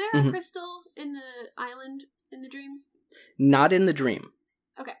 Is there a crystal in the island in the dream? Not in the dream.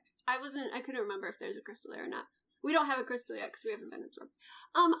 Okay. I couldn't remember if there's a crystal there or not. We don't have a crystal yet because we haven't been absorbed.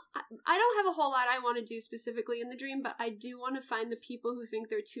 I don't have a whole lot I want to do specifically in the dream, but I do want to find the people who think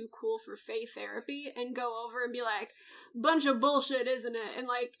they're too cool for Fae therapy and go over and be like, bunch of bullshit, isn't it? And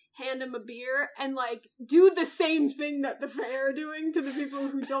like hand them a beer and like do the same thing that the Fae are doing to the people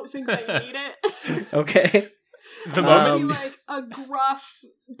who don't think they need it. Okay. Just be like a gruff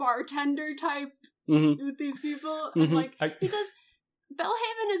bartender type with these people. And like, because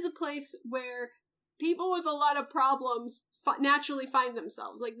Bellhaven is a place where people with a lot of problems naturally find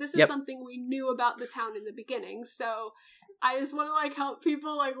themselves. Like, this is something we knew about the town in the beginning, so I just want to, like, help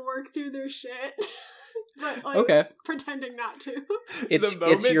people, like, work through their shit, but, like, pretending not to.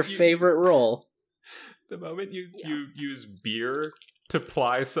 It's your favorite role. The moment you use beer to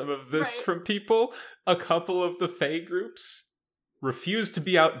ply some of this from people, a couple of the Fae groups refuse to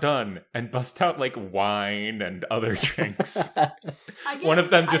be outdone and bust out like wine and other drinks. One of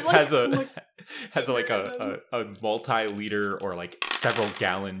them just has a multi-liter or like several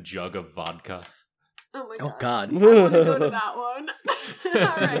gallon jug of vodka. Oh my god. Oh god. I want to go to that one.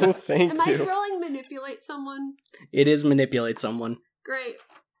 Alright. No, thank you. Am I rolling manipulate someone? It is manipulate someone. Great.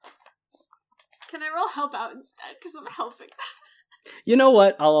 Can I roll help out instead? Because I'm helping them. You know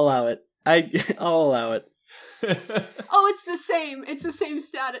what? I'll allow it. I'll allow it. Oh, it's the same. It's the same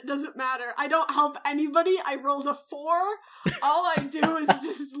stat. It doesn't matter. I don't help anybody. I rolled a 4. All I do is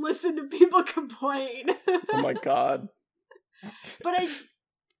just listen to people complain. Oh my god. But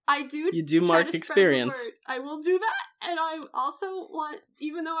I do. You do mark experience. I will do that, and I also want,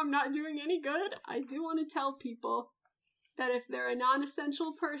 even though I'm not doing any good, I do want to tell people that if they're a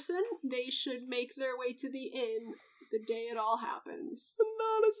non-essential person, they should make their way to the inn the day it all happens. A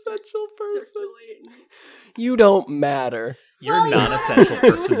non-essential person. Circulating. You don't matter. You're non-essential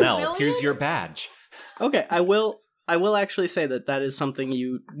personnel. Here's your badge. Okay, I will actually say that is something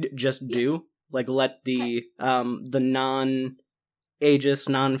you just do. Like, let the non-Aegis,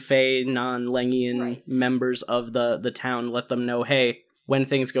 non-Fae, non-Lengian members of the town, let them know, hey, when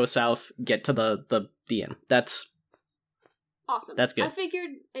things go south, get to the inn. That's awesome. That's good. I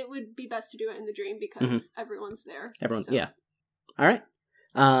figured it would be best to do it in the dream because everyone's there. Yeah. All right.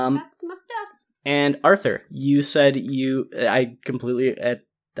 That's my stuff. And Arthur, you said I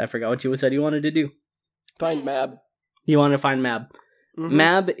forgot what you said you wanted to do. Find Mab. You want to find Mab.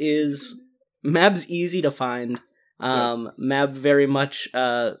 Mab's easy to find. Mab very much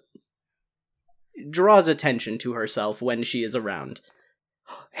draws attention to herself when she is around.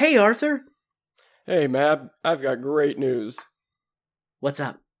 Hey, Arthur. Hey, Mab. I've got great news. What's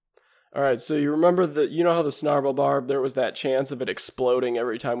up? Alright, so you remember you know how the Snarble Barb, there was that chance of it exploding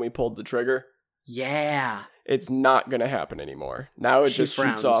every time we pulled the trigger? Yeah. It's not gonna happen anymore. Now it just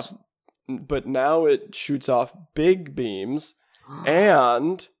shoots off, but now it shoots off big beams,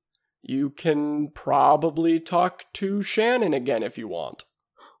 and you can probably talk to Shannon again if you want.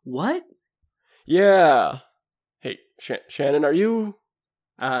 What? Yeah. Hey, Shannon, are you...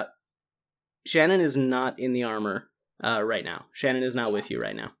 Shannon is not in the armor right now. Shannon is not with you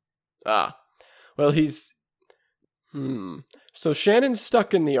right now. Ah. Well, he's... So Shannon's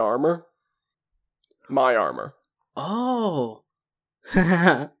stuck in the armor. My armor. Oh.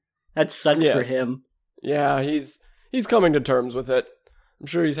 That sucks for him. Yeah, he's coming to terms with it. I'm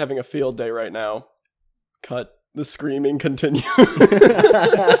sure he's having a field day right now. Cut. The screaming continues.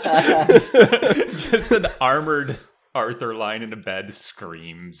 just an armored Arthur lying in a bed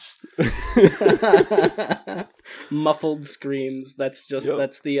screams. Muffled screams. That's just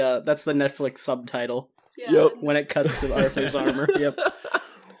that's the Netflix subtitle. Yeah. Yep. When it cuts to Arthur's armor. Yep.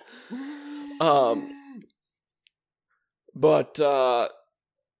 But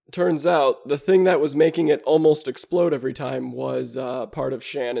turns out the thing that was making it almost explode every time was part of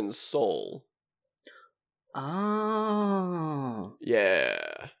Shannon's soul. Oh.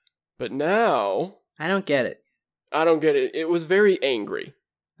 Yeah. But now... I don't get it. I don't get it. It was very angry.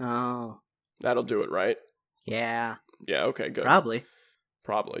 Oh. That'll do it, right? Yeah. Yeah, okay, good. Probably.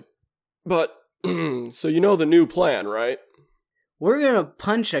 But, so you know the new plan, right? We're gonna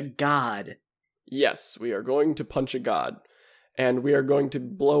punch a god. Yes, we are going to punch a god. And we are going to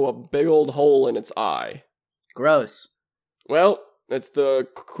blow a big old hole in its eye. Gross. Well, it's the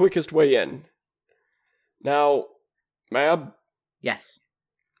quickest way in. Now, Mab? Yes.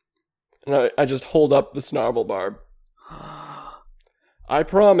 And I just hold up the Snarble Barb. I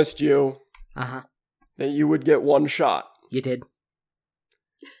promised you Uh-huh. that you would get one shot. You did.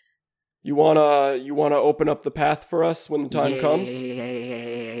 You wanna open up the path for us when the time comes?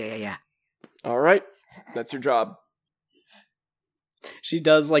 Yeah. All right, that's your job. She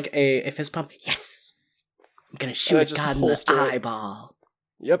does like a fist pump. Yes! I'm gonna shoot a just god in the holster it. eyeball.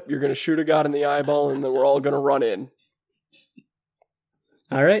 Yep, you're gonna shoot a god in the eyeball, and then we're all gonna run in.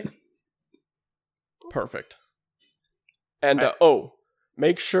 All right. Perfect. And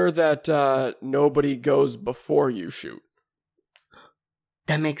make sure that nobody goes before you shoot.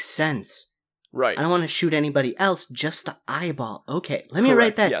 That makes sense. Right. I don't want to shoot anybody else, just the eyeball. Okay, let me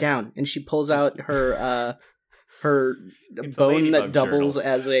write that yes. down. And she pulls out her It's a bone that ladybug doubles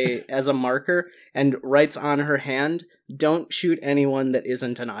journal. as a marker and writes on her hand, "Don't shoot anyone that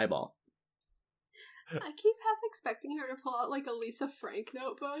isn't an eyeball." I keep half expecting her to pull out like a Lisa Frank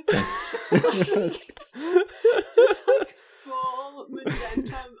notebook. Just like full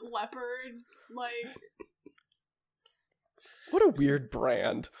magenta leopards, like. What a weird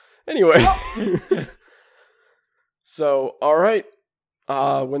brand. Anyway. So, all right.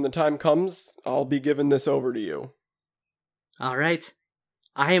 When the time comes, I'll be giving this over to you. All right.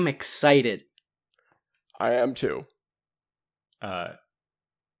 I am excited. I am too.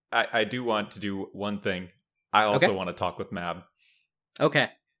 I do want to do one thing. I also Okay. want to talk with Mab. Okay.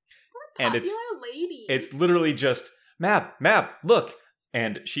 And Popular lady. it's literally just, Mab, look!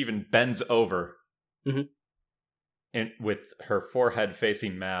 And she even bends over. Mhm. And with her forehead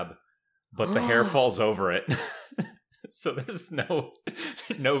facing Mab, but the hair falls over it. So there's no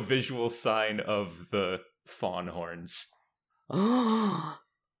visual sign of the fawn horns.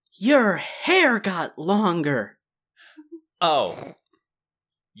 Your hair got longer. Oh.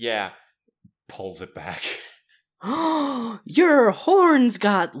 Yeah. Pulls it back. Your horns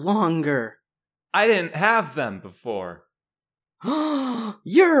got longer. I didn't have them before.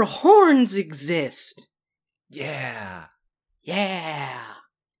 Your horns exist. Yeah. Yeah.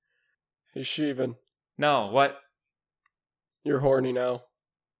 Hey, Sheevan, No, what? you're horny now.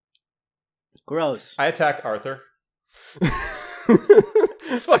 Gross. I attack Arthur.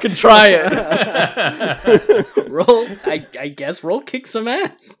 Fucking try it. Roll, I guess roll kick some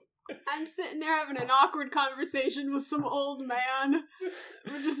ass. I'm sitting there having an awkward conversation with some old man.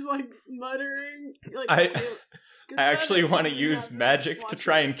 We're just like muttering. Like, I actually want to use magic to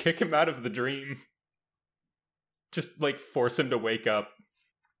try and kick him out of the dream. Just like force him to wake up.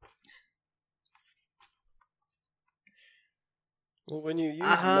 Well, when you use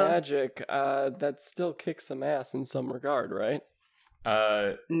magic, that still kicks some ass in some regard, right?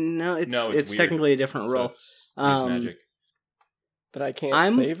 No, it's weird. technically a different So roll. it's use magic. That I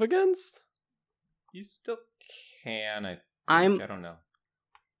can't save against? You still can. I don't know.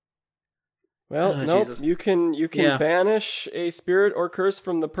 Well, Oh, nope. Jesus. You can Yeah. banish a spirit or curse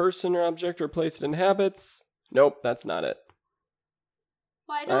from the person or object or place it inhabits. Nope, that's not it.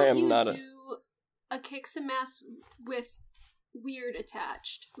 Why I don't am you not do a kick some ass with weird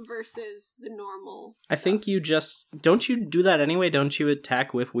attached versus the normal I stuff? think you just don't you do that anyway? Don't you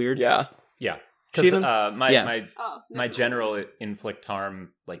attack with weird? Yeah. Yeah. Because Sheevan? my Oh, my never general inflict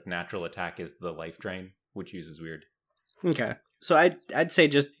harm, like natural attack, is the life drain, which uses weird. Okay. So I'd say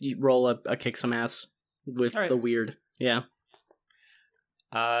just you roll a kick some ass with All right. the weird. Yeah.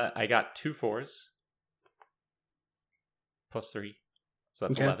 I got 2 4s. Plus 3. So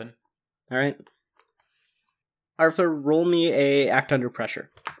that's Okay. 11. All right. Arthur, roll me a act under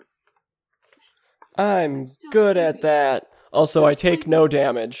pressure. I'm still good at sleepy. that. Also, Still I take sleepy. no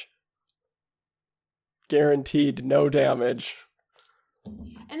damage. Guaranteed no damage.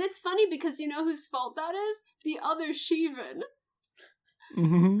 And it's funny because you know whose fault that is? The other Sheevan.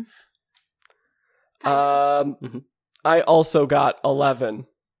 Mm-hmm. Kind of. Mhm. I also got 11.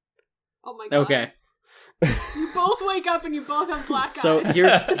 Oh my god. Okay. You both wake up and you both have black So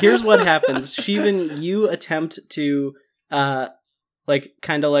eyes. here's what happens. Sheevan, you attempt to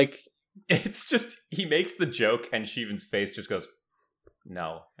kind of like It's just, he makes the joke and Sheevan's face just goes,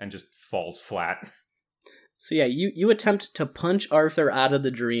 no, and just falls flat. so yeah, you attempt to punch Arthur out of the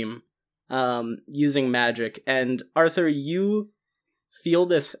dream using magic, and Arthur, you feel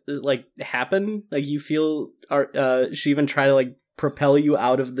this like happen, like you feel Sheevan try to like propel you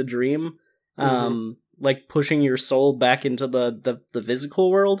out of the dream, like pushing your soul back into the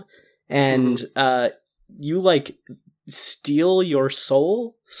physical world, and you like steal your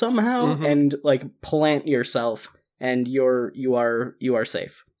soul somehow and like plant yourself, and you are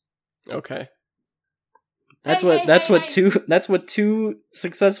safe. Okay. That's Hey, that's what two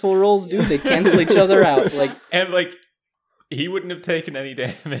successful rolls do. They cancel each other out. Like And like, he wouldn't have taken any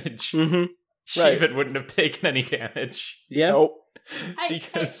damage. Right. Sheevan wouldn't have taken any damage. Yeah. Nope. Hey,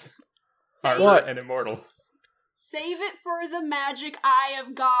 Because save armor it. and immortals. Save it for the magic eye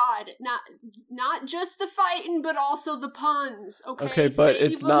of God. Not just the fighting, but also the puns. Okay, Okay, but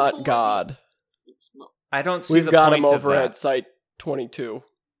Save it's them not for God. Well, I don't see We've the got point him over of that. at Site 22.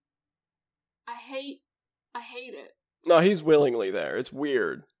 I hate it. No, he's willingly there. It's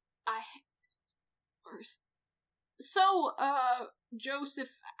weird. Worse. So, Joseph,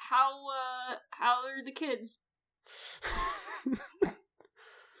 how are the kids?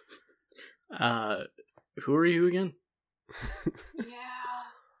 Who are you again?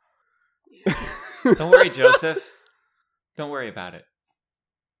 Yeah. Don't worry, Joseph. Don't worry about it.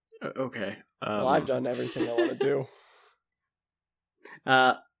 Okay. Well, I've done everything I want to do.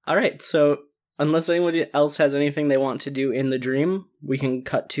 All right. So, unless anyone else has anything they want to do in the dream, we can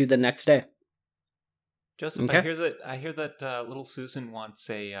cut to the next day. Joseph, Okay. I hear that little Susan wants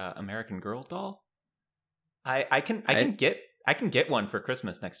a American Girl doll. I can get one for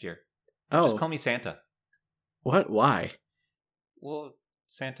Christmas next year. Oh, Just call me Santa. what? Why? Well,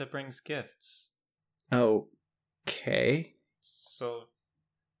 Santa brings gifts. Okay. So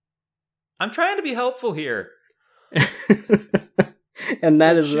I'm trying to be helpful here. And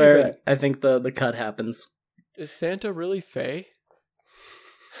that is where Steven. I think the cut happens. Is Santa really Faye?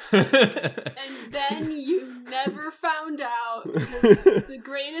 And then you never found out. It's the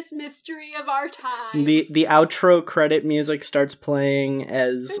greatest mystery of our time. The outro credit music starts playing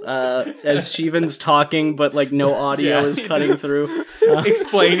as Steven's talking, but like no audio Yeah, is he cutting just- through.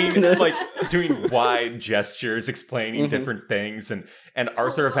 Explaining, like doing wide gestures, explaining Mhm. different things, and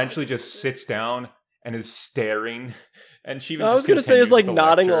Arthur eventually just sits down and is staring, and she I was gonna say is like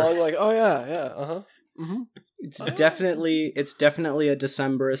nodding along, like, oh yeah, uh-huh. Mm-hmm. It's definitely a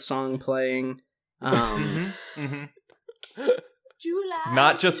Decemberist song playing. July.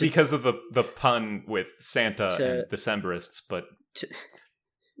 Not just because of the pun with Santa To- and Decemberists, but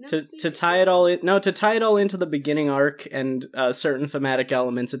Never to seen tie it all in, to tie it all into the beginning arc and certain thematic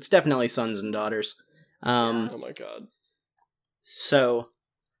elements, it's definitely sons and daughters. Oh my god. So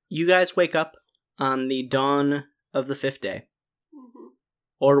you guys wake up on the dawn of the 5th day, Mhm.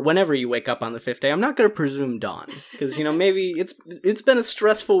 or whenever you wake up on the 5th day. I'm not going to presume dawn because maybe it's been a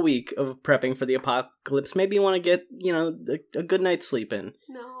stressful week of prepping for the apocalypse. Maybe you want to get a good night's sleep in.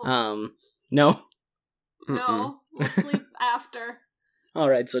 No. No. No. We'll sleep after. All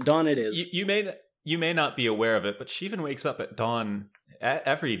right, so dawn it is. you may not be aware of it, but she even wakes up at dawn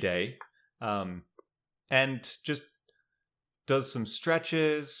every day, and just does some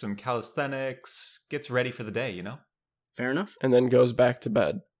stretches, some calisthenics, gets ready for the day, Fair enough. And then goes back to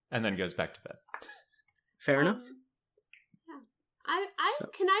bed. and then goes back to bed. Fair enough. Yeah.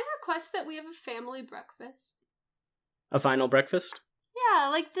 Can I request that we have a family breakfast? A final breakfast. Yeah,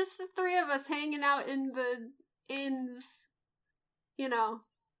 like just the three of us hanging out in the inn's,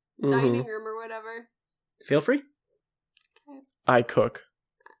 dining room or whatever. Feel free. I cook.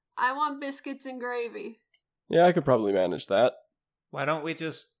 I want biscuits and gravy. Yeah, I could probably manage that. Why don't we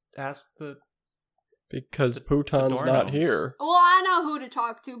just ask the... Because Putan's not Dornos. here. Well, I know who to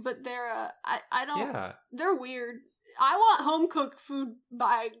talk to, but they're I don't. Yeah. They're weird. I want home cooked food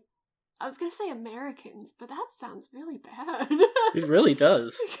by. I was gonna say Americans, but that sounds really bad. It really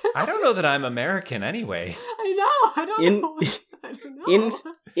does. I don't know that I'm American anyway. I know. I don't know. I don't know.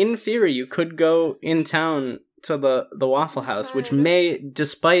 In theory, you could go in town to the Waffle House, which Could. may,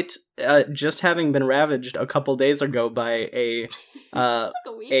 despite just having been ravaged a couple days ago by a Like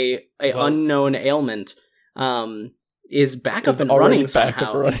a week. Well- unknown ailment, is back up Is and already running back somehow.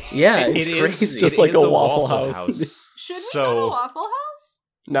 up and running. Yeah, it's It is- crazy. Just it like is a Waffle House. Should we So, go to Waffle House?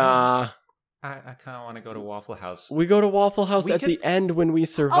 Nah. I kind of want to go to Waffle House. We go to Waffle House We at could- the end when we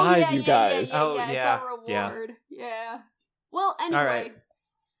survive, you guys. Oh, It's yeah, our yeah. reward. Yeah. Well, anyway. All right.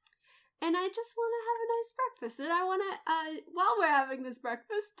 And I just want to have a nice breakfast. And I want to, while we're having this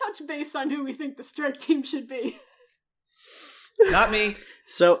breakfast, touch base on who we think the strike team should be. Not me.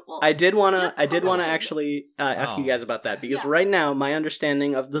 So Well, I did want you're to coming. actually ask you Oh. guys about that because Yeah. right now my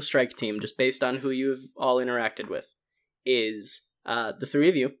understanding of the strike team, just based on who you've all interacted with, is the three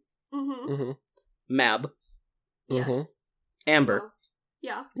of you, Mm-hmm. Mm-hmm. Mab, Yes. Mhm. Amber, Oh,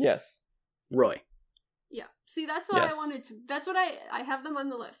 yeah. Yes. Roy. Yeah. See, that's why Yes. I wanted to. That's what I have them on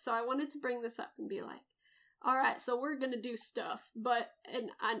the list. So I wanted to bring this up and be like, all right, so we're gonna do stuff, but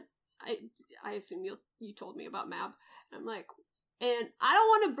I assume you told me about Mab. I'm like, and I don't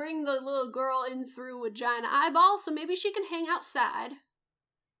want to bring the little girl in through a giant eyeball, so maybe she can hang outside.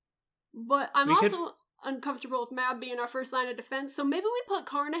 But I'm We could- also uncomfortable with Mab being our first line of defense, so maybe we put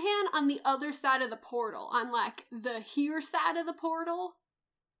Carnahan on the other side of the portal, on like the here side of the portal.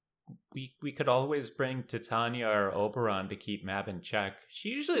 we could always bring Titania or Oberon to keep Mab in check. She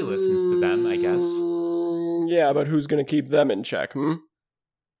usually listens to them, I guess. Yeah, but who's going to keep them in check,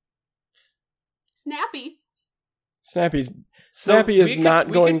 Snappy. Snappy is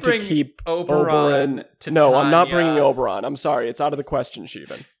not going to keep Oberon. No, I'm not bringing Oberon. I'm sorry, it's out of the question,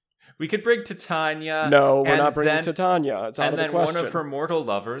 Sheevan. We could bring Titania. No, we're not bringing Titania. It's out of the question. And then one of her mortal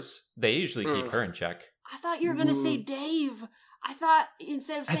lovers. They usually keep her in check. I thought you were going to say Dave. I thought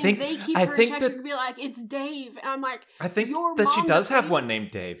instead of saying they keep her in check, you're going to be like, it's Dave. And I'm like, I think that she does have one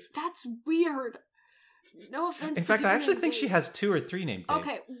named Dave. That's weird. No offense. In fact, I actually think she has 2 or 3 named Dave.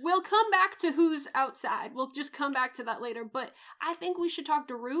 Okay, we'll come back to who's outside. We'll just come back to that later. But I think we should talk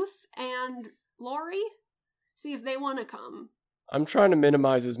to Ruth and Lori. See if they want to come. I'm trying to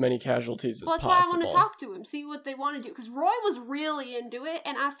minimize as many casualties as possible. Well, that's why I want to talk to him, see what they want to do. Because Roy was really into it,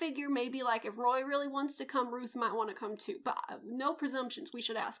 and I figure maybe, like, if Roy really wants to come, Ruth might want to come too. But no presumptions. We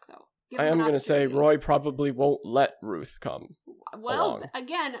should ask, though. I am going to say Roy probably won't let Ruth come. Well, along.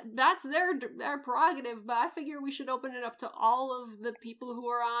 Again, that's their prerogative, but I figure we should open it up to all of the people who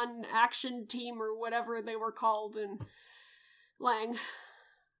are on Action Team or whatever they were called in Lang.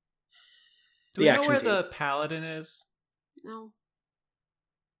 Do we know where the Paladin is? No.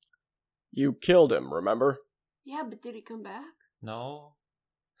 You killed him, remember? Yeah, but did he come back? No.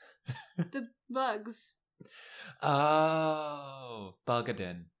 The bugs. Oh,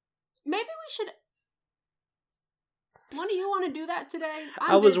 Bugadin. Maybe we should... One of you want to do that today?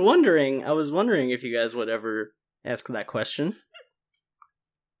 I was wondering if you guys would ever ask that question.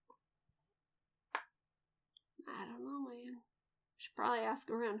 I don't know, man. Should probably ask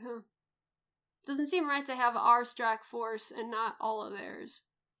around, huh? Doesn't seem right to have our strike force and not all of theirs.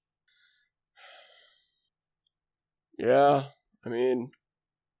 Yeah, I mean,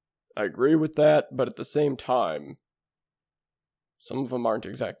 I agree with that, but at the same time, some of them aren't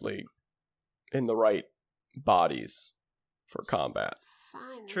exactly in the right bodies for combat.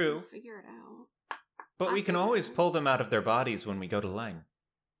 Fine, True. We can figure it out. But we can always pull them out of their bodies when we go to Lang.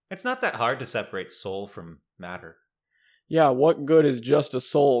 It's not that hard to separate soul from matter. Yeah, what good is just a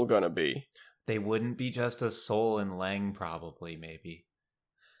soul gonna be? They wouldn't be just a soul in Lang, probably, maybe.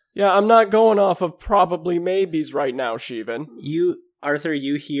 Yeah, I'm not going off of probably maybes right now, Sheevan. Arthur,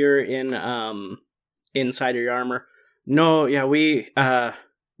 you hear in inside of your armor. No, yeah, we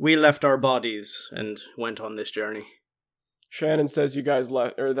left our bodies and went on this journey. Shannon says you guys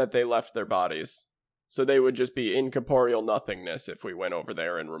left, or that they left their bodies. So they would just be incorporeal nothingness if we went over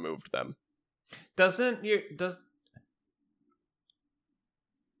there and removed them.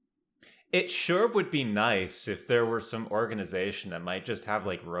 It sure would be nice if there were some organization that might just have,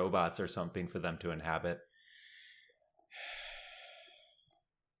 like, robots or something for them to inhabit.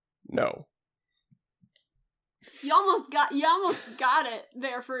 You No. almost got it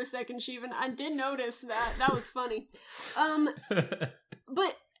there for a second, Sheevan. I did notice that. That was funny.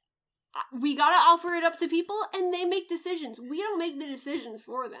 But we gotta offer it up to people, and they make decisions. We don't make the decisions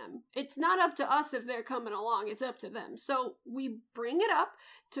for them. It's not up to us if they're coming along. It's up to them. So we bring it up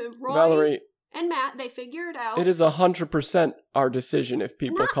to Roy Valerie, and Matt. They figure it out. it is 100% our decision if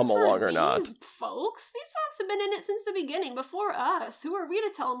people come along or not. These folks have been in it since the beginning, before us. Who are we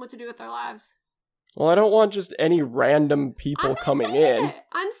to tell them what to do with their lives? Well, I don't want just any random people coming in. It.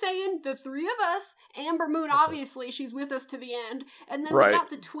 I'm saying the 3 of us, Amber Moon, obviously, she's with us to the end, and then we got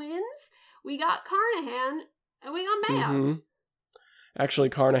the twins, we got Carnahan, and we got Mab. Mm-hmm. Actually,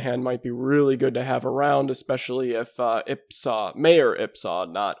 Carnahan might be really good to have around, especially if Mayor Ipsaw,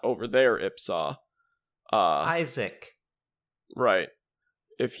 not over there Ipsaw. Isaac. Right.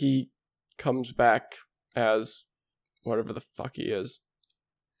 If he comes back as whatever the fuck he is.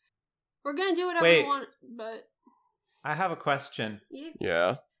 We're gonna do whatever we want, but... I have a question.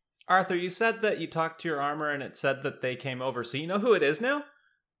 Yeah. Arthur, you said that you talked to your armor and it said that they came over, so you know who it is now?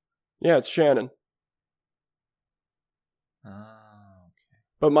 Yeah, it's Shannon. Oh, okay.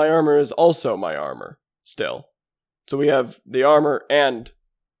 But my armor is also my armor, still. So we have the armor and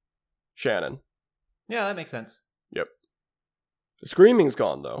Shannon. Yeah, that makes sense. Yep. The screaming's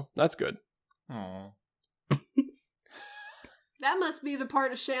gone, though. That's good. Oh. That must be the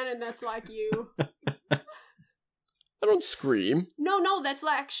part of Shannon that's like you. I don't scream. No, that's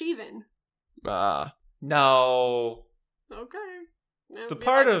like Sheevan. Ah. No. Okay. The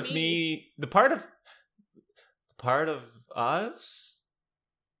part of me, the part of us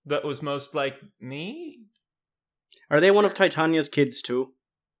that was most like me? Are they one of Titania's kids too?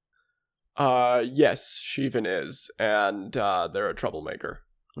 Yes, Sheevan is, and they're a troublemaker.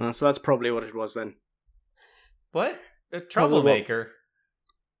 So that's probably what it was then. What? A troublemaker?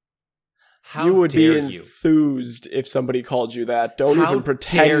 How you would be dare you? enthused if somebody called you that. Don't How even dare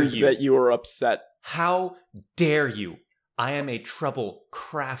pretend you? that you were upset. How dare you? I am a trouble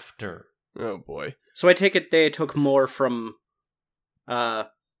crafter. Oh boy. So I take it they took more from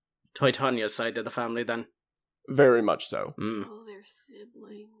Toytania's side of the family then. Very much so. Mm. Oh, they're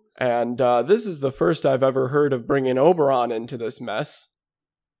siblings. And this is the first I've ever heard of bringing Oberon into this mess,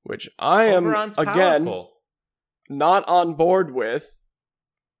 which I am, Oberon's again, powerful. not on board with.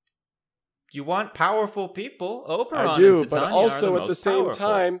 You want powerful people. Oberon I do, and but Titania are also the at the most same powerful.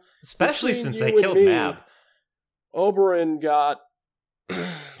 time, Especially between since you they and killed me, Mab. Oberon got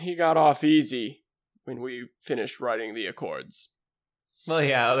he got off easy when we finished writing the Accords. Well,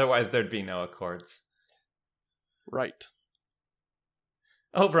 yeah, otherwise there'd be no Accords. Right.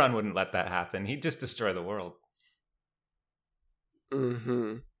 Oberon wouldn't let that happen. He'd just destroy the world.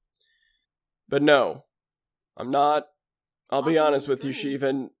 Mm-hmm. But no, I'm not. I'll be Welcome honest to with you, the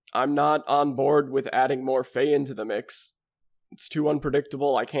Sheevan. I'm not on board with adding more Fae into the mix. It's too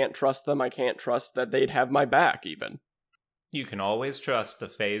unpredictable. I can't trust them. I can't trust that they'd have my back, even. You can always trust a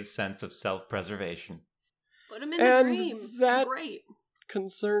Fae's sense of self-preservation. Put him in the And dream. that- It's great.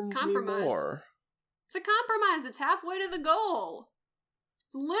 Concerns me Compromise. more. It's a compromise. It's halfway to the goal.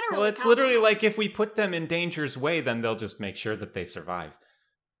 It's literally. Well, it's literally like compromise. if we put them in danger's way, then they'll just make sure that they survive.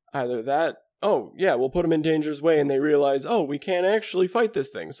 Either that, oh, yeah, we'll put them in danger's way, and they realize, oh, we can't actually fight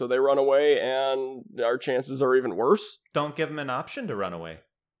this thing, so they run away, and our chances are even worse. Don't give them an option to run away.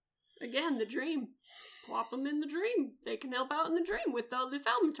 Again, the dream. Plop them in the dream. They can help out in the dream with all the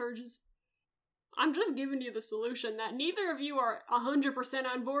thaumaturges. I'm just giving you the solution that neither of you are 100%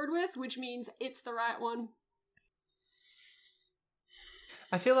 on board with, which means it's the right one.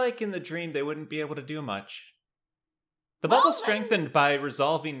 I feel like in the dream they wouldn't be able to do much. The Well, bubble's then- strengthened by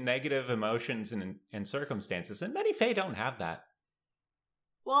resolving negative emotions and circumstances, and many Fae don't have that.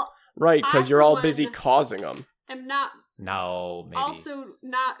 Well, Right, I, because you're for all one, busy causing them. am not No, maybe. also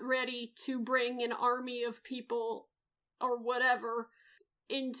not ready to bring an army of people or whatever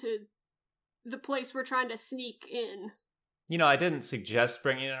into the place we're trying to sneak in. You know, I didn't suggest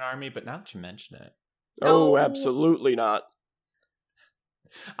bringing an army, but now that you mention it. Oh, No. absolutely not.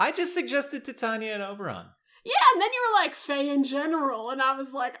 I just suggested Titania and Oberon. Yeah, and then you were like, Faye in general, and I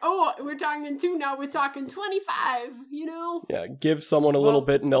was like, oh, we're talking 2, now we're talking 25, you know? Yeah, give someone a Well- little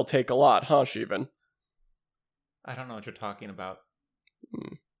bit and they'll take a lot, huh, Sheevan? I don't know what you're talking about.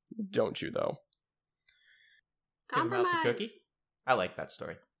 Don't you, though? Give a mouse a Compromise. cookie? I like that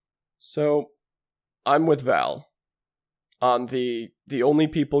story. So, I'm with Val. On the only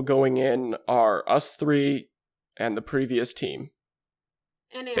people going in are us three and the previous team.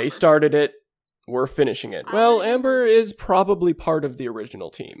 And They Amber. started it. We're finishing it. I Well, like Amber is probably part of the original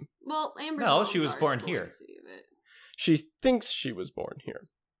team. Well, Amber's No, mom's she was already born the here. legacy of it. She thinks she was born here.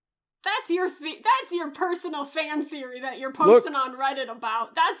 That's your personal fan theory that you're posting on Reddit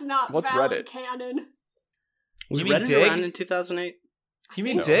about. That's not What's valid Reddit? canon. Was You mean Reddit Dig? around in 2008? You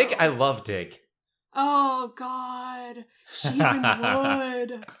mean think Dig? so. I love Dig. Oh God, she even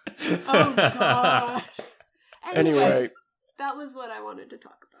would. Oh God. Anyway, that was what I wanted to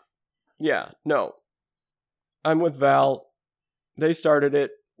talk about. yeah, no. I'm with Val. They started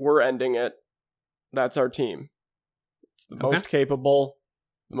it. We're ending it. That's our team. It's the most capable,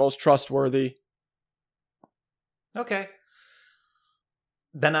 the most trustworthy. Okay.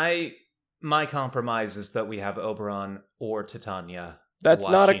 Then my compromise is that we have Oberon or Titania. That's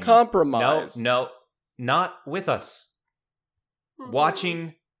not a watching- compromise. No, not with us. Mhm.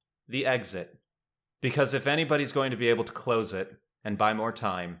 Watching the exit. Because if anybody's going to be able to close it and buy more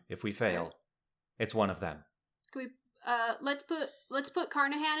time if we fail, it's one of them. Can we, let's put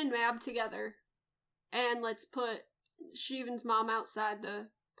Carnahan and Mab together, and let's put Sheevan's mom outside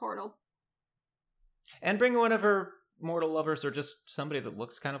the portal. And bring one of her mortal lovers or just somebody that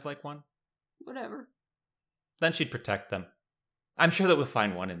looks kind of like one. Whatever. Then she'd protect them. I'm sure that we'll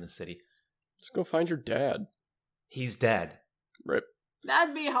find one in the city. Just go find your dad. He's dead. Rip.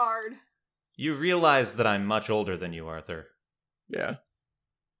 That'd be hard. You realize that I'm much older than you, Arthur. Yeah.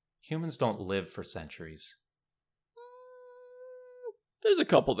 Humans don't live for centuries. There's a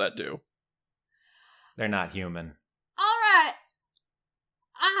couple that do. They're not human. All right.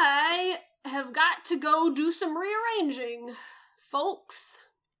 I have got to go do some rearranging, folks.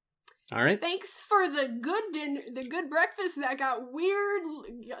 All right. Thanks for the good dinner, the good breakfast that got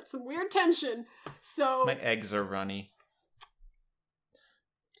some weird tension. So My eggs are runny.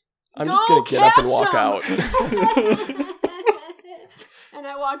 I'm go just gonna get up and catch walk 'em! out. And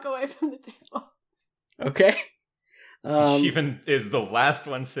I walk away from the table. Okay. Sheevan is the last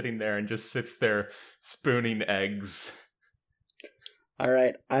one sitting there and just sits there spooning eggs. All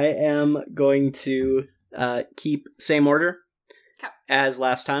right. I am going to keep same order as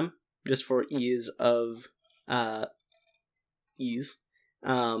last time, just for ease of ease.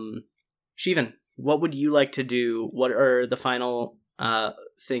 Shivan, what would you like to do? What are the final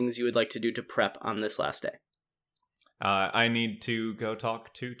things you would like to do to prep on this last day? I need to go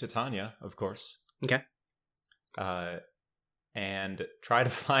talk to Titania, of course. Okay. And try to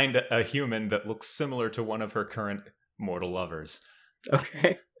find a human that looks similar to one of her current mortal lovers.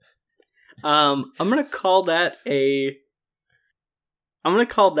 Okay. I'm gonna call that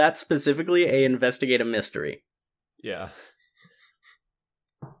specifically a investigate a mystery. Yeah.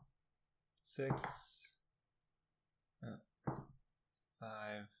 6, 5.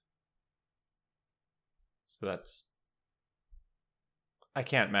 So that's... I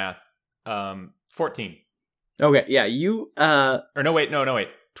can't math. 14. Okay, yeah, you Or no, wait.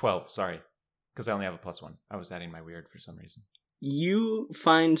 12, sorry. Because I only have a +1. I was adding my weird for some reason. You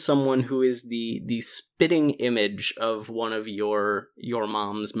find someone who is the spitting image of one of your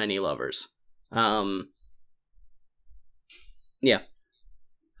mom's many lovers. Yeah.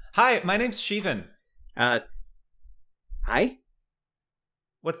 Hi, my name's Shivan. Hi?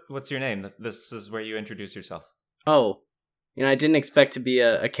 What's your name? This is where you introduce yourself. Oh. I didn't expect to be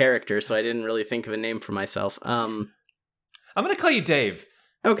a character, so I didn't really think of a name for myself. I'm gonna call you Dave.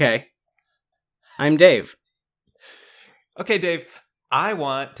 Okay. I'm Dave. Okay, Dave, I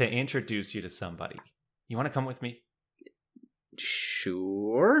want to introduce you to somebody. You want to come with me?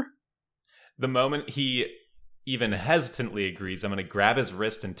 Sure. The moment he even hesitantly agrees, I'm going to grab his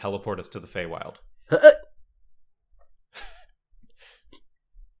wrist and teleport us to the Feywild.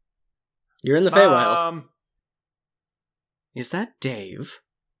 You're in the Feywild. Is that Dave?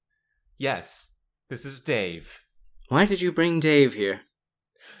 Yes, this is Dave. Why did you bring Dave here?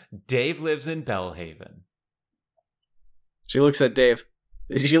 Dave lives in Bellhaven. She looks at Dave.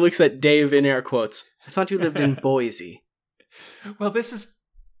 She looks at Dave in air quotes. I thought you lived in Boise. Well, this is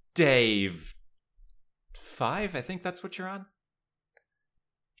Dave 5. I think that's what you're on.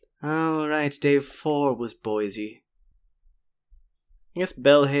 Oh, right. Dave 4 was Boise. I guess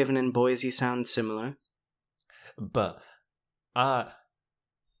Bellhaven and Boise sound similar. But,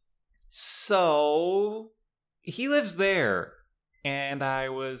 so he lives there. And I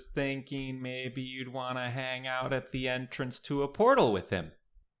was thinking maybe you'd want to hang out at the entrance to a portal with him.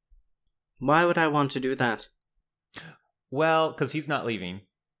 Why would I want to do that? Well, because he's not leaving.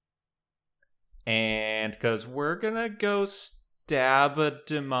 And because we're going to go stab a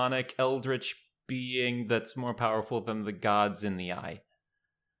demonic eldritch being that's more powerful than the gods in the eye.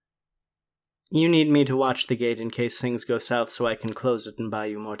 You need me to watch the gate in case things go south so I can close it and buy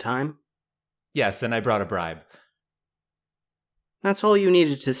you more time? Yes, and I brought a bribe. That's all you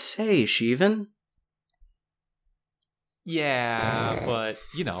needed to say, Shivan. Yeah, but,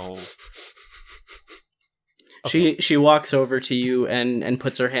 Okay. She walks over to you and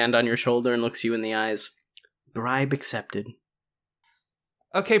puts her hand on your shoulder and looks you in the eyes. Bribe accepted.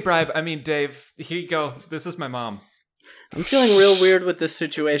 Okay, Dave, here you go. This is my mom. I'm feeling real weird with this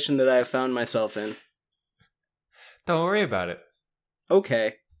situation that I have found myself in. Don't worry about it.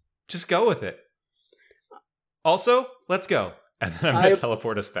 Okay. Just go with it. Also, let's go. And then I'm going to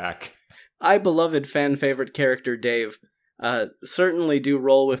teleport us back. I, beloved fan-favorite character Dave, certainly do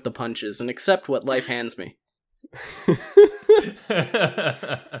roll with the punches and accept what life hands me.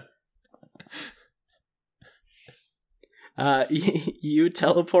 You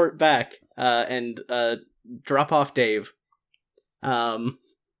teleport back and drop off Dave. All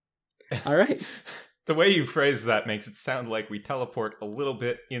right. The way you phrase that makes it sound like we teleport a little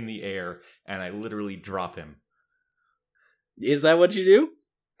bit in the air and I literally drop him. Is that what you do?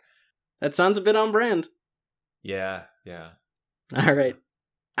 That sounds a bit on brand. Yeah. All right.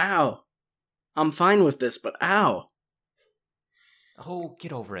 Ow. I'm fine with this, but ow. Oh,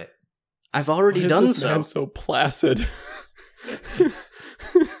 get over it. I've already done this so. Man so placid. Dave,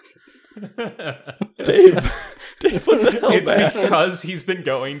 what the hell, It's man? because he's been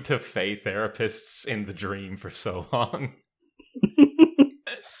going to Fae therapists in the dream for so long.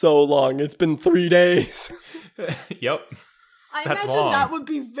 So long. It's been 3 days. Yep. I That's imagine long. that would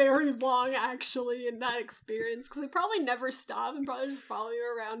be very long, actually, in that experience, because they probably never stop and probably just follow you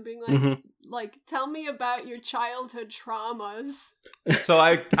around being like, like, tell me about your childhood traumas. So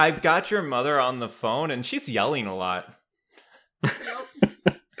I've got your mother on the phone, and she's yelling a lot.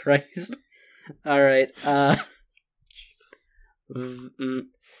 Yep. Christ. All right.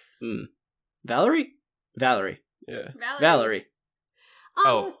 Valerie? Valerie. Yeah. Valerie.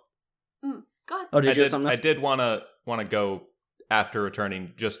 Oh. God. Oh, did you have something else? I did want to go after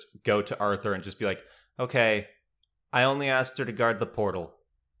returning, just go to Arthur and just be like, okay, I only asked her to guard the portal.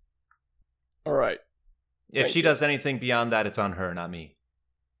 All right. If Thank she you. does anything beyond that, it's on her, not me.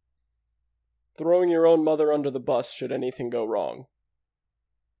 Throwing your own mother under the bus should anything go wrong.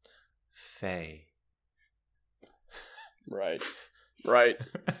 Faye. Right. Right.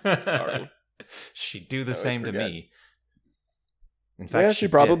 Sorry. She'd do the I always same to forget. me. In fact, Yeah, she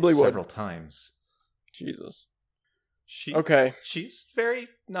probably did would. several times. Jesus. She Okay. She's very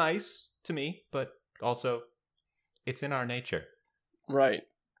nice to me, but also it's in our nature. Right.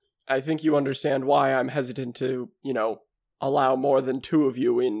 I think you understand why I'm hesitant to, allow more than 2 of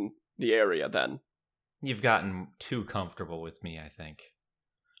you in the area then. You've gotten too comfortable with me, I think.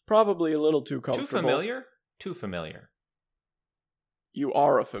 Probably a little too comfortable. Too familiar? Too familiar. You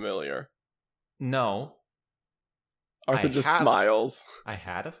are a familiar. No. Arthur I just have- smiles. I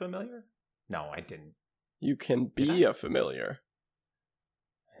had a familiar? No, I didn't. You can Did be I? a familiar.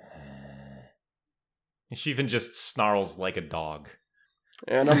 She even just snarls like a dog.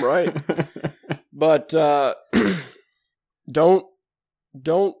 And I'm right. But don't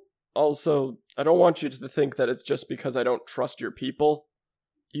also, I don't want you to think that it's just because I don't trust your people.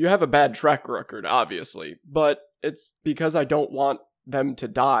 You have a bad track record, obviously, but it's because I don't want them to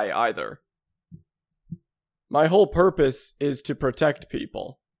die either. My whole purpose is to protect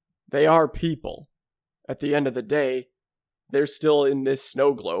people. They are people. At the end of the day, they're still in this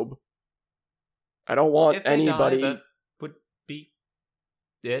snow globe. I don't want If they anybody... die, that would be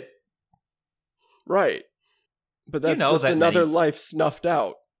it. Right. But that's know just that another many- life snuffed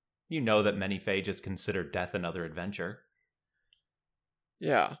out. You know that many phages consider death another adventure.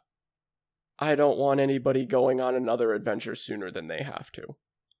 Yeah. I don't want anybody going on another adventure sooner than they have to.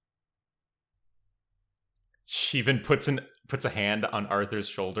 She even puts a hand on Arthur's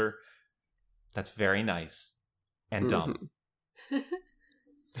shoulder. That's very nice. And dumb. Mhm.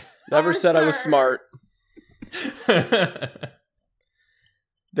 Never said I was Arthur! smart.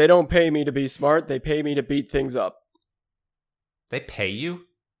 They don't pay me to be smart, they pay me to beat things up. They pay you?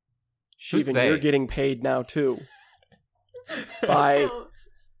 Who's Sheevan, they? you're getting paid now too. By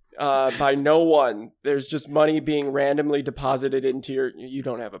Oh, by no one. There's just money being randomly deposited into your... You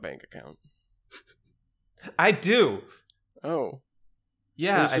don't have a bank account. I do. Oh.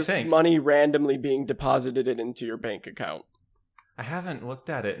 Yeah, There's I just think. money randomly being deposited into your bank account. I haven't looked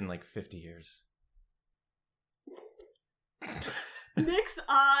at it in like 50 years. Nick's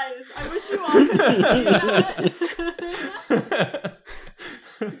eyes. I wish you all could have seen that.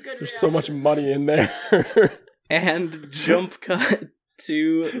 It's a good There's so much reaction. money in there. And jump cut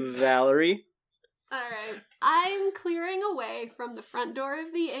to Valerie. Alright. I'm clearing away from the front door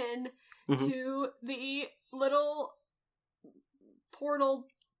of the inn Mhm. to the little portal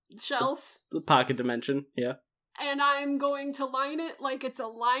shelf, The pocket dimension, yeah. and I'm going to line it like it's a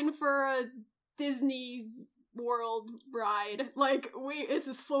line for a Disney World ride. Like, this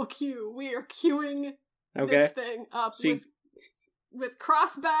is full queue. We are queuing Okay. this thing up See- with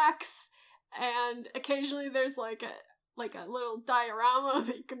crossbacks, and occasionally there's like a little diorama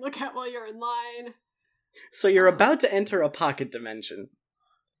that you can look at while you're in line. So you're about to enter a pocket dimension.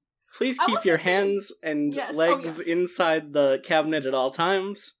 Please I keep was your thinking- hands and Yes, oh, legs yes. inside the cabinet at all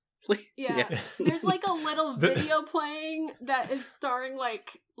times. Please. Yeah. There's like a little video playing that is starring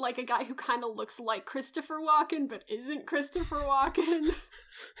like a guy who kind of looks like Christopher Walken but isn't Christopher Walken.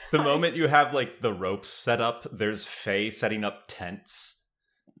 The moment you have like the ropes set up, there's Faye setting up tents.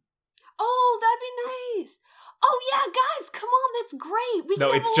 Oh, that'd be nice. Oh yeah, guys, come on, that's great. We can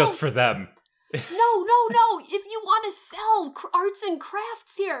No, have it's a just little... for them. No. If you want to sell arts and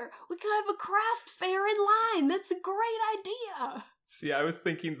crafts here, we can have a craft fair in line. That's a great idea. See, I was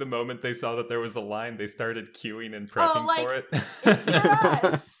thinking the moment they saw that there was a line, they started queuing and prepping like, for it. It's for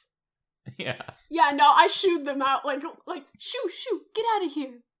us. Yeah. Yeah, no, I shooed them out like shoo, get out of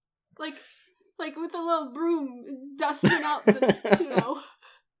here. Like with a little broom dusting out the, No.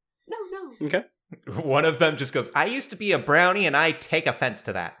 Okay. One of them just goes, I used to be a brownie and I take offense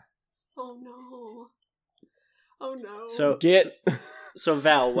to that. Oh no. So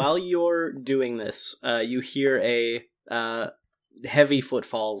Val, while you're doing this, you hear a heavy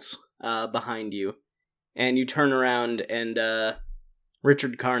footfalls behind you, and you turn around, and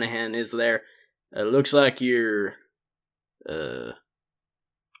Richard Carnahan is there. Looks like you're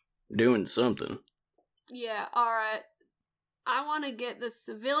doing something. Yeah, alright. I want to get the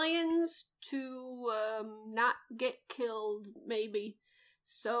civilians to not get killed, maybe.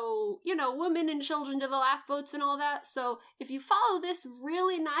 So, women and children to the lifeboats and all that. So, if you follow this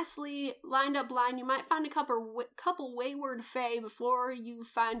really nicely lined up line, you might find a couple wayward fae before you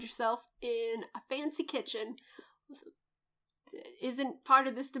find yourself in a fancy kitchen. Isn't part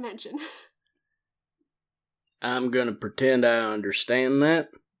of this dimension. I'm gonna pretend I understand that.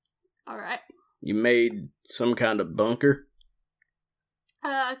 Alright. You made some kind of bunker?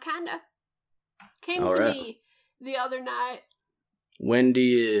 Kinda. Came All to right. me the other night. When do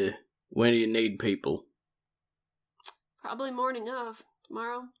you need people? Probably morning of.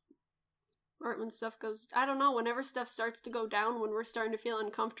 Tomorrow. Or when stuff goes... I don't know, whenever stuff starts to go down, when we're starting to feel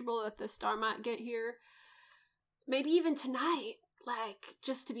uncomfortable that the star might get here. Maybe even tonight. Like,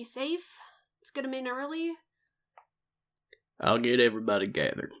 just to be safe. Let's get them in early. I'll get everybody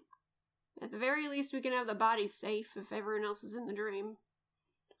gathered. At the very least, we can have the bodies safe if everyone else is in the dream.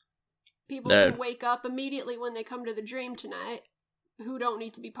 People That- can wake up immediately when they come to the dream tonight, who don't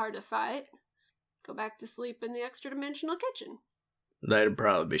need to be part of the fight. Go back to sleep in the extra-dimensional kitchen. That'd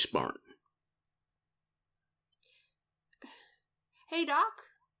probably be smart. Hey, Doc,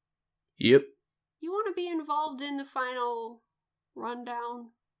 Yep. you want to be involved in the final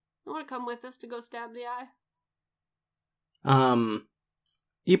rundown? You want to come with us to go stab the eye?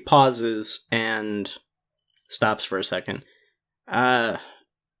 He pauses and stops for a second.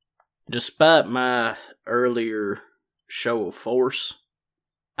 Despite my earlier show of force,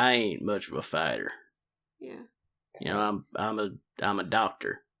 I ain't much of a fighter. Yeah. You know, I'm a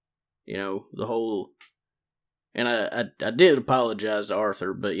doctor. You know, the whole... And I did apologize to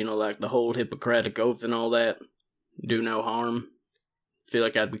Arthur, but, you know, like the whole Hippocratic Oath and all that, do no harm. I feel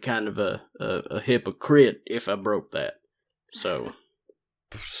like I'd be kind of a hypocrite if I broke that. So...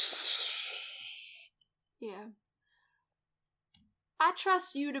 Yeah. I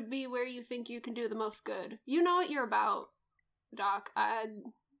trust you to be where you think you can do the most good. You know what you're about, Doc.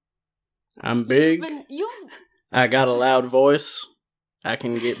 I'm big. You've I got a loud voice. I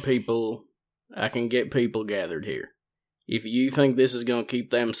can get people gathered here. If you think this is going to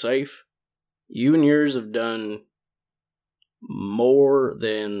keep them safe, you and yours have done more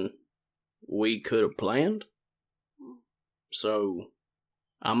than we could have planned. So,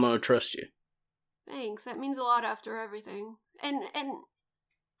 I'm going to trust you. Thanks. That means a lot after everything. And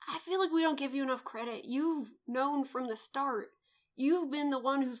I feel like we don't give you enough credit. You've known from the start. You've been the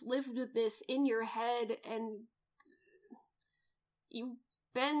one who's lived with this in your head, and you've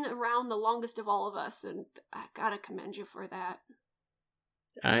been around the longest of all of us, and I gotta commend you for that.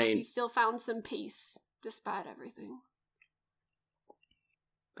 You still found some peace, despite everything.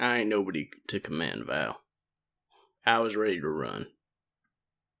 I ain't nobody to commend, Val. I was ready to run.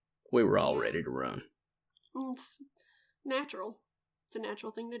 We were all ready to run. It's natural. It's a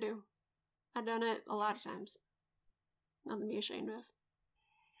natural thing to do. I've done it a lot of times. Nothing to be ashamed of.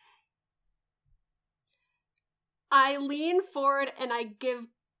 I lean forward and I give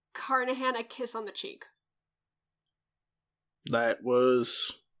Carnahan a kiss on the cheek. That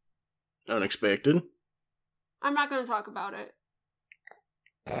was unexpected. I'm not going to talk about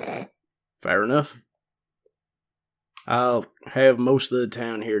it. Fair enough. I'll have most of the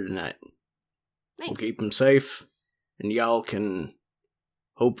town here tonight. Thanks. We'll keep them safe, and y'all can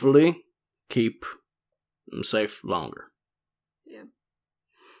hopefully keep them safe longer. Yeah.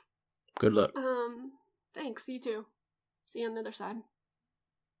 Good luck. Thanks, you too. See you on the other side.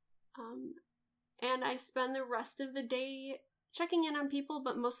 And I spend the rest of the day checking in on people,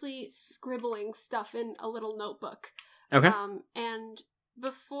 but mostly scribbling stuff in a little notebook. Okay. And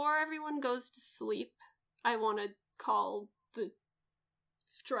before everyone goes to sleep, I want to call the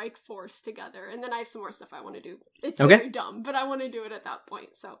strike force together, and then I have some more stuff I want to do. It's Okay. very dumb, but I want to do it at that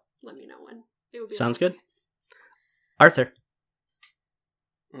point, so let me know when. It will be Sounds okay. good. Arthur.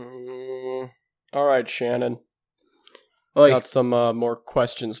 All right, Shannon. Oi. Got some more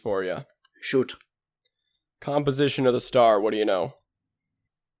questions for you. Shoot. Composition of the star, what do you know?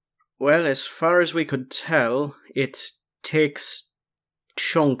 Well, as far as we could tell, it takes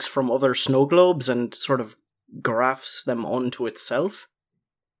chunks from other snow globes and sort of grafts them onto itself.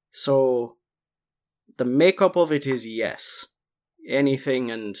 So, the makeup of it is yes. Anything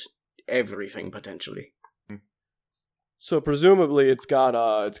and everything, potentially. So presumably it's got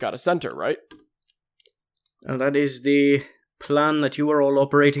a center, right? And that is the plan that you were all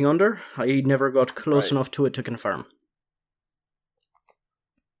operating under. I never got close Right. enough to it to confirm.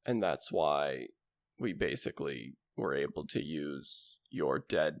 And that's why we basically were able to use your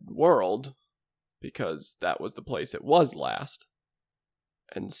dead world, because that was the place it was last.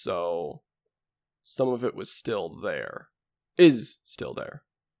 And so some of it was still there. Is still there.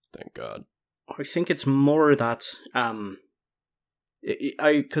 Thank God. I think it's more that,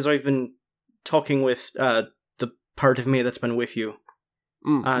 because I've been talking with the part of me that's been with you,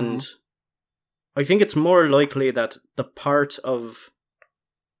 and I think it's more likely that the part of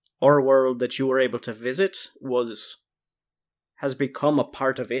our world that you were able to visit has become a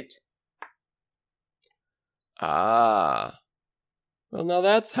part of it. Ah. Well, now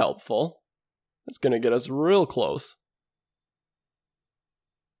that's helpful. That's gonna get us real close.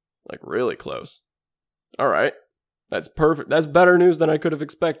 Like, really close. Alright. That's perfect. That's better news than I could have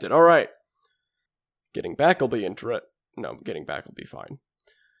expected. Alright. Getting back will be No, getting back will be fine.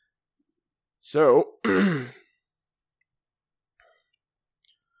 So,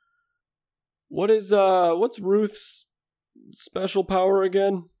 what's Ruth's special power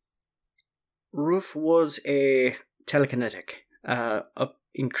again? Ruth was a telekinetic,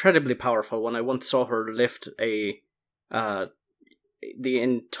 incredibly powerful one. I once saw her lift the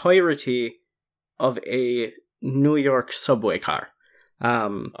entirety of a New York subway car.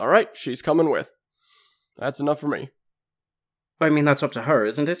 Alright, she's coming with. That's enough for me. I mean, that's up to her,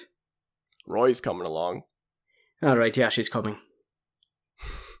 isn't it? Roy's coming along. Alright, yeah, she's coming.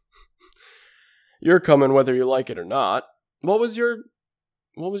 You're coming whether you like it or not. What was your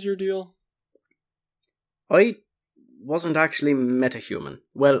deal? I wasn't actually metahuman.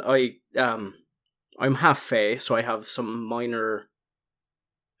 Well, I'm half Fae, so I have some minor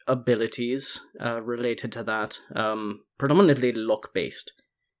abilities related to that. Predominantly luck-based.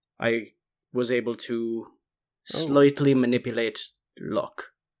 I was able to slightly manipulate luck.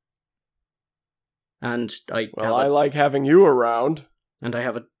 And I like having you around. And I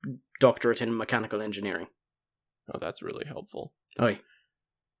have a doctorate in mechanical engineering. Oh, that's really helpful. Aye.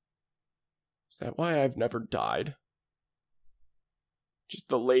 Is that why I've never died? Just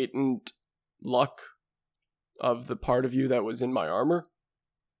the latent luck of the part of you that was in my armor?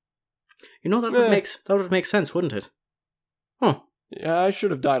 You know, that would make sense, wouldn't it? Huh. Yeah, I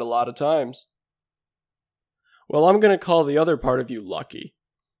should have died a lot of times. Well, I'm gonna call the other part of you Lucky.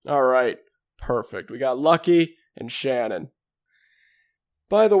 Alright, perfect. We got Lucky and Shannon.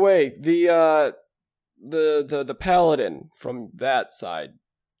 By the way, the paladin from that side.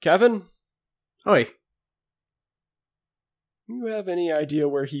 Kevin? Oi. You have any idea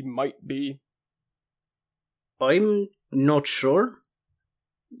where he might be? I'm not sure.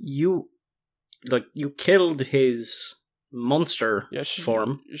 You killed his monster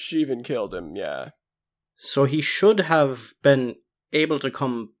form. She even killed him, yeah. So he should have been able to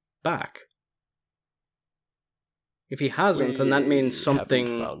come back. If he hasn't, then that means something...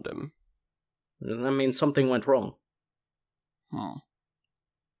 haven't found him. That means something went wrong.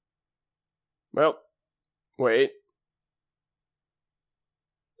 Well, wait.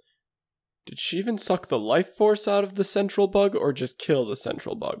 Did she even suck the life force out of the central bug, or just kill the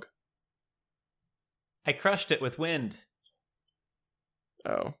central bug? I crushed it with wind.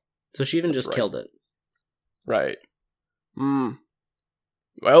 Oh. So she even just killed it. Right.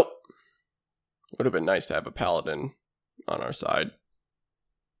 Well, would have been nice to have a paladin on our side.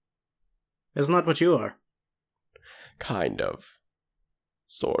 Isn't that what you are? Kind of.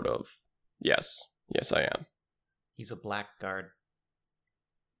 Sort of. Yes. Yes, I am. He's a blackguard.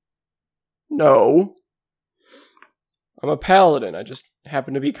 No. I'm a paladin. I just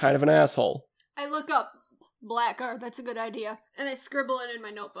happen to be kind of an asshole. I look up blackguard, that's a good idea. And I scribble it in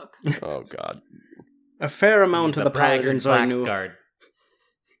my notebook. Oh, God. A fair amount of the paladins I knew.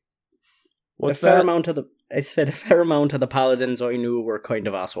 What's that? I said a fair amount of the paladins I knew were kind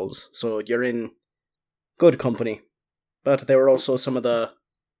of assholes. So you're in good company. But they were also some of the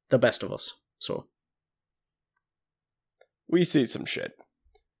best of us. So we see some shit.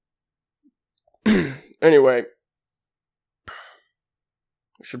 Anyway,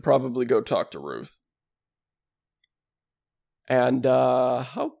 we should probably go talk to Ruth. And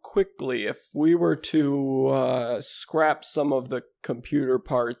how quickly, if we were to scrap some of the computer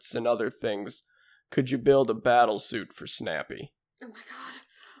parts and other things, could you build a battle suit for Snappy? Oh my god.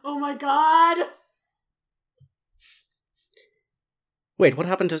 Oh my god! Wait, what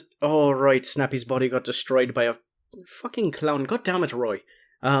happened to... Oh, right, Snappy's body got destroyed by a fucking clown. God damn it, Roy.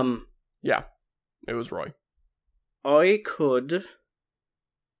 Yeah, it was Roy. I could...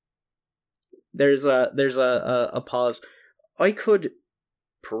 There's a pause. I could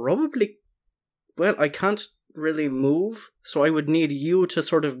probably... Well, I can't really move, so I would need you to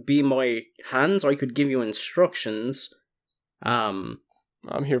sort of be my hands. I could give you instructions. I'm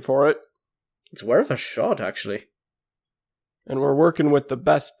here for it. It's worth a shot, actually. And we're working with the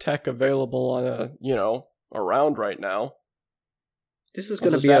best tech available on around right now. This is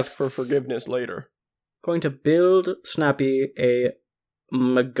going to be ask for forgiveness later. Going to build Snappy a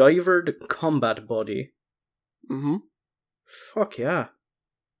MacGyvered combat body. Mm-hmm. Fuck yeah.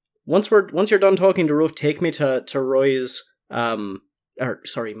 Once you're done talking to Ruth, take me to Roy's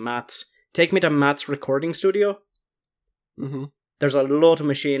Matt's. Take me to Matt's recording studio. Mm-hmm. There's a lot of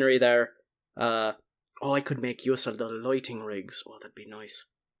machinery there. I could make use of the lighting rigs. Oh, that'd be nice.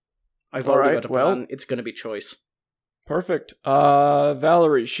 I've All already right, got to put well- on. It's going to be choice. Perfect.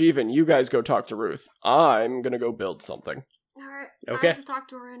 Valerie, Sheevan, you guys go talk to Ruth. I'm gonna go build something. Alright, Okay. I have to talk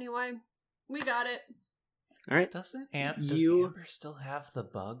to her anyway. We got it. All right. Does You- Amber still have the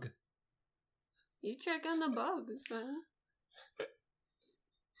bug? You check on the bugs, man.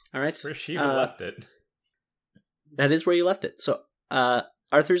 All right. Where she left it. That is where you left it. So,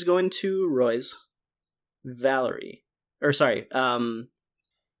 Arthur's going to Roy's. Valerie. Or, sorry,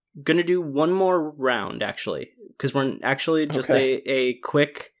 gonna do one more round, actually. Because we're actually just Okay. a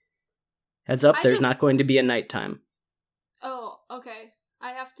quick heads up. I There's just- not going to be a nighttime. Oh, okay.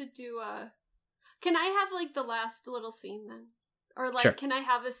 I have to do Can I have, like, the last little scene, then? Or, like, Sure. can I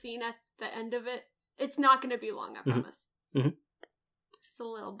have a scene at the end of it? It's not gonna be long, I promise. Mhm. Just a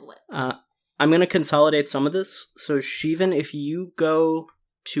little blip. I'm going to consolidate some of this. So, Sheevan, if you go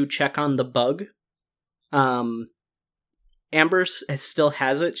to check on the bug, Amber still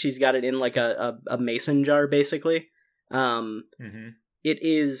has it. She's got it in like a mason jar, basically. Mm-hmm.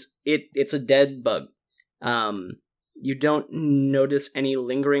 It's a dead bug. You don't notice any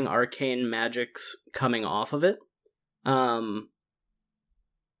lingering arcane magics coming off of it.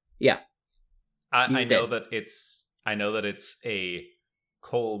 Yeah. I He's know dead. that it's a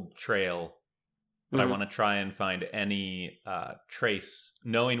cold trail, but I Mhm. want to try and find any trace,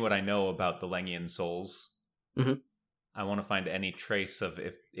 knowing what I know about the Lengian souls. Mhm. I want to find any trace of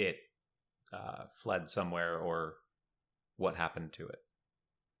if it fled somewhere or what happened to it.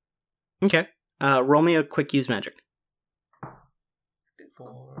 Okay. Roll me a quick use magic. It's good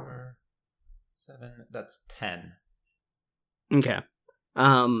call. 4, 7, that's 10. Okay.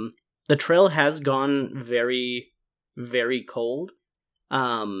 The trail has gone very, very cold.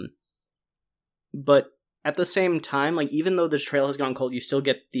 But at the same time, like, even though the trail has gone cold, you still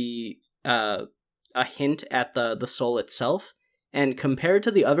get a hint at the soul itself. And compared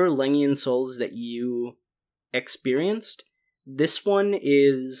to the other Lengian souls that you experienced, this one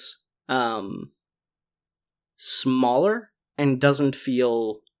is smaller and doesn't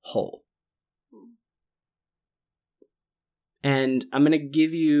feel whole. And I'm going to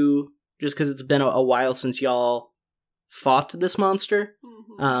give you, just because it's been a while since y'all fought this monster,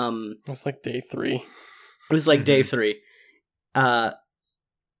 Mhm. It was like day 3. it was like day 3.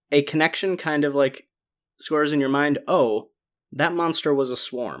 A connection kind of like scores in your mind, oh, that monster was a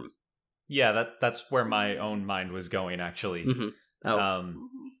swarm. Yeah, that's where my own mind was going, actually. Mm-hmm. Oh. Mhm.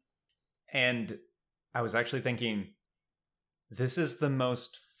 And I was actually thinking, this is the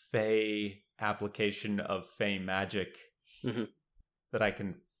most Fey application of Fey magic Mhm. that I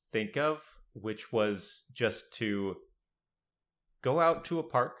can think of, which was just to go out to a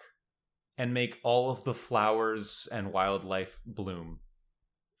park and make all of the flowers and wildlife bloom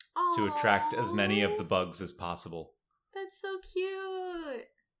to attract as many of the Aw, bugs as possible. That's so cute.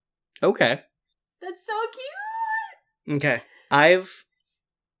 Okay. That's so cute. Okay.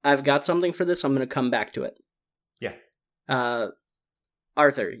 I've got something for this. I'm going to come back to it. Yeah.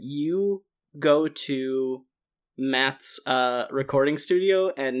 Arthur, you go to Matt's recording studio,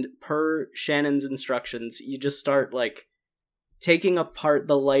 and per Shannon's instructions, you just start like taking apart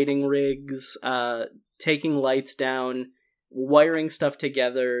the lighting rigs, taking lights down, wiring stuff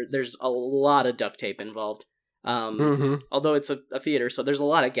together. There's a lot of duct tape involved. Although it's a theater, so there's a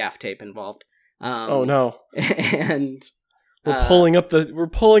lot of gaff tape involved. Oh no. And We're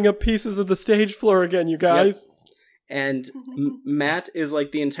pulling up pieces of the stage floor again, you guys. and Matt is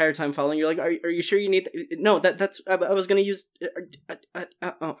like the entire time following you. Like, are you sure you need? No, that's I was gonna use.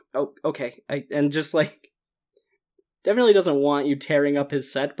 Okay. And just like definitely doesn't want you tearing up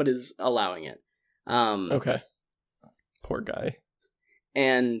his set, but is allowing it. Okay. Poor guy.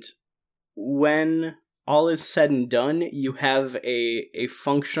 And when all is said and done, you have a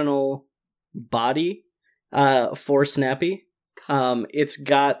functional body for Snappy. It's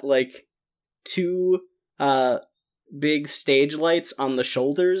got like 2 big stage lights on the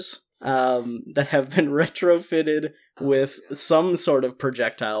shoulders that have been retrofitted with some sort of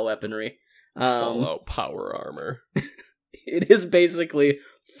projectile weaponry. Fallout power armor. It is basically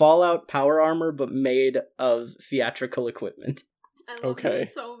Fallout power armor, but made of theatrical equipment. I love Okay.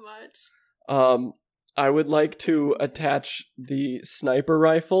 this so much. I would like to attach the sniper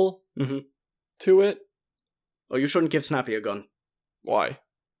rifle Mhm. to it. Oh, you shouldn't give Snappy a gun. Why?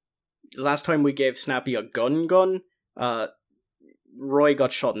 Last time we gave Snappy a gun, Roy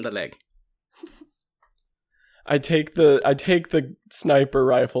got shot in the leg. I take the sniper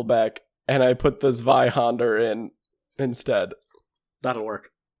rifle back and I put the Zweihander in instead. That'll work.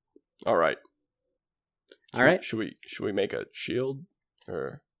 All right. All right. Should we make a shield,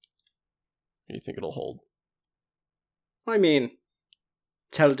 or do you think it'll hold? I mean,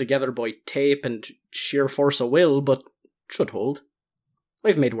 held together by tape and sheer force of will, but should hold.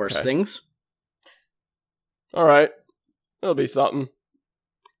 I've made worse Okay. things. Alright. It'll be something.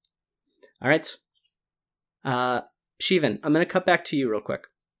 Alright. Shivan, I'm gonna cut back to you real quick.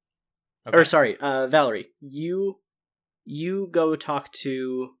 Okay. Or sorry, Valerie, you go talk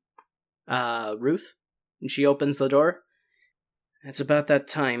to Ruth, and she opens the door. It's about that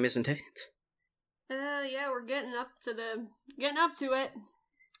time, isn't it? Yeah, we're getting up to it.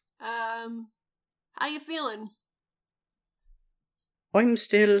 How you feeling? I'm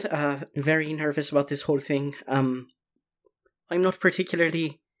still very nervous about this whole thing. I'm not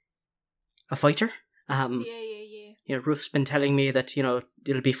particularly a fighter. Yeah. Ruth's been telling me that,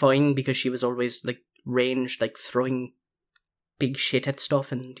 it'll be fine because she was always, ranged, throwing big shit at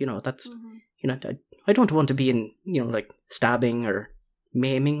stuff, and, that's, I don't want to be in, stabbing or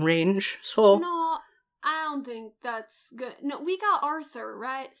maiming range, so... No, I don't think that's good. No, we got Arthur,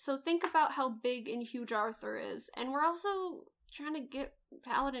 right? So think about how big and huge Arthur is. And we're also trying to get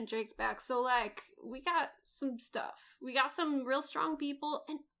Paladin Jake's back. So, we got some stuff. We got some real strong people.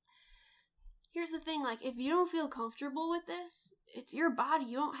 And here's the thing, if you don't feel comfortable with this, it's your body.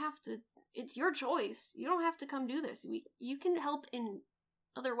 You don't have to... It's your choice. You don't have to come do this. You can help in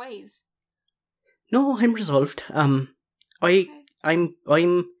other ways. No, I'm resolved. Okay.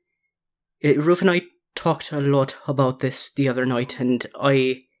 Ruth and I talked a lot about this the other night, and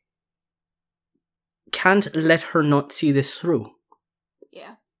I can't let her not see this through.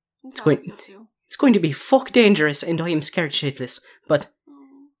 Yeah. It's That's how I going- feel too. It's going to be fuck dangerous, and I am scared shitless, but,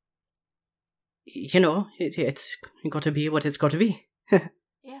 Mm. it's got to be what it's got to be.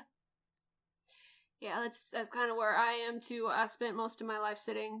 Yeah, that's kind of where I am too. I spent most of my life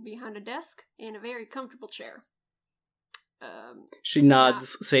sitting behind a desk in a very comfortable chair. She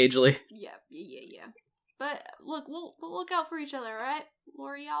nods sagely. Yeah. But look, we'll look out for each other, all right?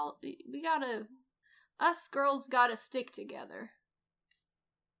 Lori, us girls gotta stick together.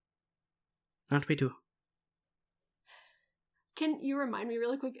 That we do. Can you remind me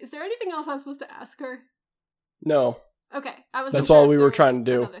really quick? Is there anything else I'm supposed to ask her? No. Okay, I was. That's unsure all if we there were was trying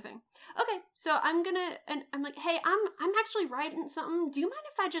to do. Another thing. Okay, so I'm like, hey, I'm actually writing something. Do you mind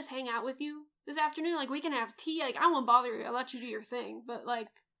if I just hang out with you this afternoon? We can have tea. I won't bother you. I'll let you do your thing. But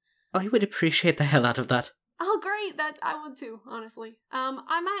I would appreciate the hell out of that. oh great, that I would too. Honestly, I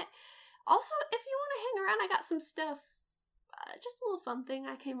might also, if you want to hang around, I got some stuff. Just a little fun thing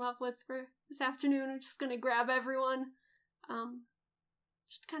I came up with for this afternoon. I'm just gonna grab everyone.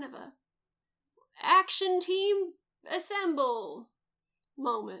 Just kind of a action team assemble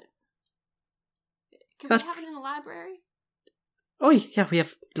moment. Can we have it in the library? Oh, yeah, we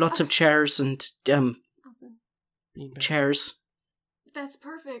have lots of chairs and, Awesome. chairs. That's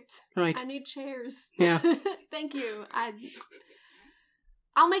perfect. Right. I need chairs. Yeah. Thank you.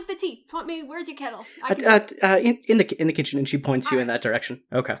 I'll make the tea. Point me. Where's your kettle? In the kitchen, and she points you in that direction.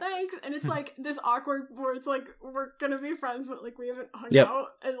 Okay. Thanks. And it's this awkward where it's we're gonna be friends, but we haven't hung Yep. out,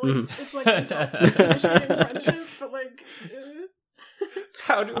 and it's That's initiating friendship, but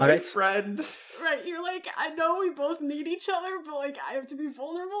How do All I right. friend? right. You're I know we both need each other, but I have to be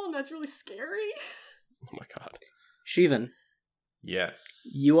vulnerable, and that's really scary. Oh my god. Shivan, Yes.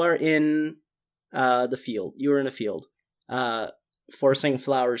 you are in the field. You are in a field, forcing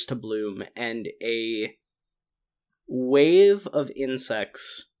flowers to bloom, and a wave of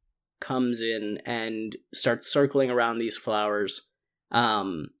insects comes in and starts circling around these flowers.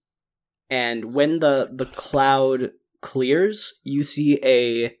 And when the cloud clears, you see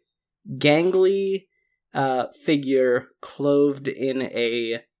a gangly figure clothed in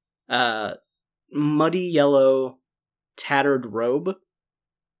a muddy yellow tattered robe,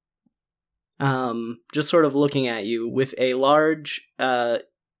 just sort of looking at you with a large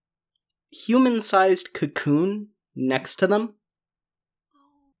human-sized cocoon next to them.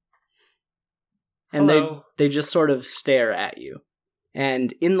 And Hello. they just sort of stare at you.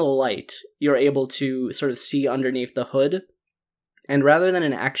 And in the light, you're able to sort of see underneath the hood. And rather than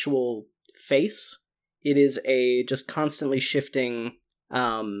an actual face, it is a just constantly shifting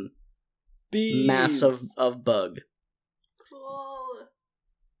Bees. mass of bug. Cool.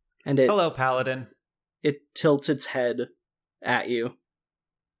 And it Hello, Paladin. it tilts its head at you.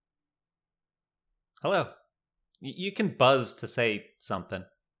 Hello. You can buzz to say something.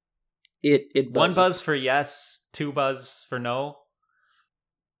 It One buzzes. buzz for yes, two buzz for no.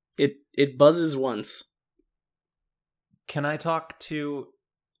 It buzzes once. Can I talk to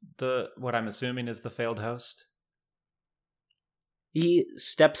what I'm assuming is the failed host? He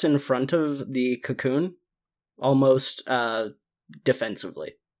steps in front of the cocoon, almost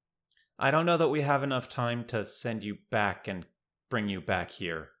defensively. I don't know that we have enough time to send you back and bring you back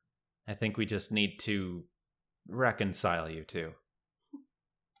here. I think we just need to reconcile you two.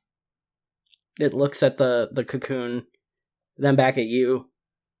 It looks at the cocoon, then back at you.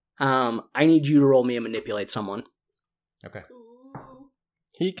 I need you to roll me a manipulate someone. Okay. Ooh.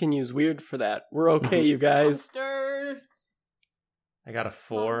 He can use weird for that. We're okay, you guys. Monster. I got a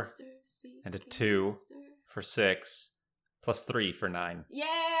 4 Monster, and a seeking 2 monster. for 6, plus 3 for 9. Yeah,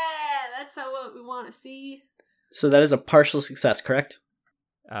 that's what we want to see. So that is a partial success, correct?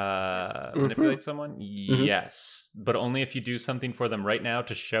 Manipulate someone? Yes, but only if you do something for them right now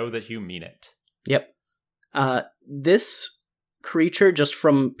to show that you mean it. Yep. This creature, just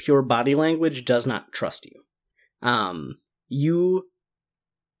from pure body language, does not trust you. You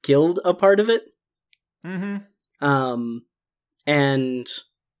killed a part of it. Mm-hmm. And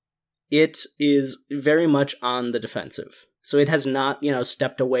it is very much on the defensive. So it has not,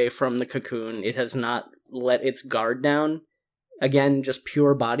 stepped away from the cocoon. It has not let its guard down. Again, just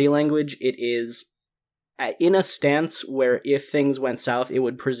pure body language. It is in a stance where if things went south, it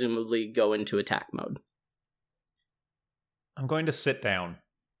would presumably go into attack mode. I'm going to sit down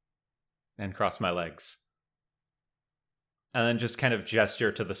and cross my legs. And then just kind of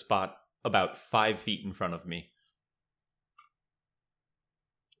gesture to the spot about 5 feet in front of me.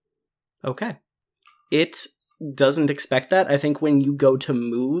 Okay. It doesn't expect that. I think when you go to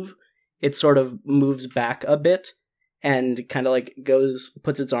move, it sort of moves back a bit and kind of like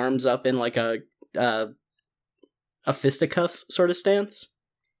puts its arms up in like a fisticuffs sort of stance.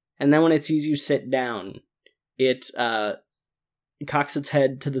 And then when it sees you sit down, it cocks its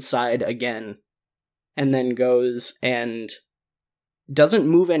head to the side again and then goes and doesn't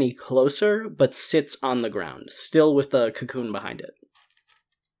move any closer, but sits on the ground, still with the cocoon behind it.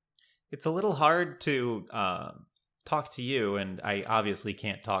 It's a little hard to talk to you, and I obviously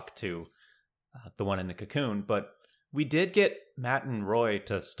can't talk to the one in the cocoon, but we did get Matt and Roy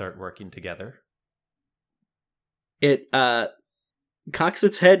to start working together. It cocks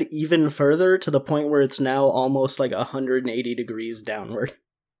its head even further to the point where it's now almost like 180 degrees downward.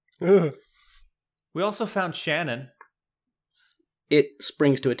 Ugh. We also found Shannon. It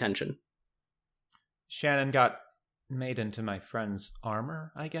springs to attention. Shannon got made into my friend's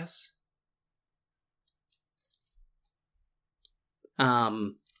armor, I guess.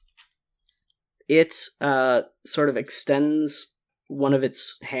 It sort of extends one of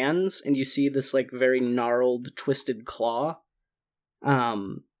its hands, and you see this like very gnarled, twisted claw.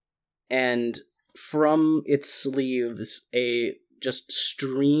 And from its sleeves, a just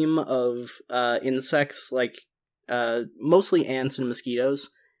stream of insects, like mostly ants and mosquitoes,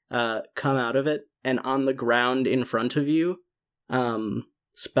 come out of it, and on the ground in front of you,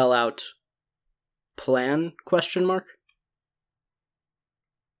 spell out plan ?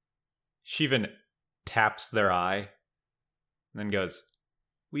 She even taps their eye, and then goes,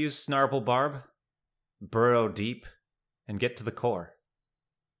 "We use Snarble Barb, burrow deep, and get to the core."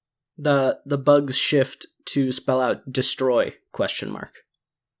 The bugs shift to spell out destroy ?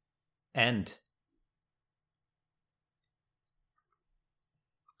 End.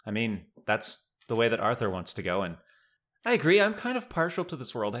 I mean, that's the way that Arthur wants to go, and I agree, I'm kind of partial to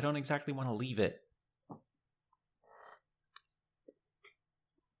this world. I don't exactly want to leave it.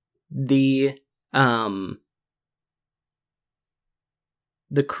 The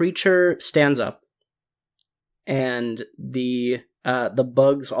creature stands up, and the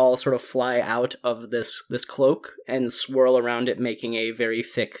bugs all sort of fly out of this cloak and swirl around it, making a very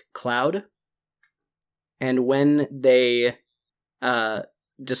thick cloud. And when they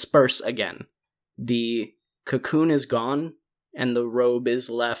disperse again, the cocoon is gone, and the robe is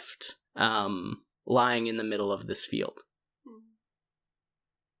left lying in the middle of this field.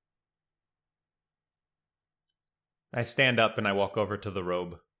 I stand up and I walk over to the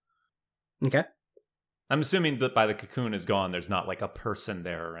robe. Okay. I'm assuming that by the cocoon is gone, there's not like a person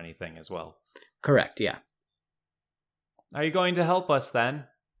there or anything as well. Correct, yeah. Are you going to help us then?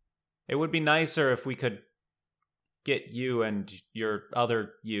 It would be nicer if we could get you and your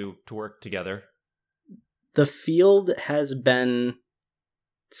other you to work together. The field has been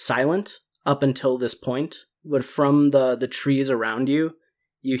silent up until this point, but from the trees around you,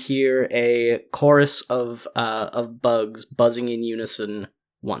 you hear a chorus of bugs buzzing in unison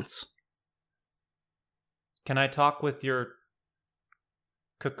once. Can I talk with your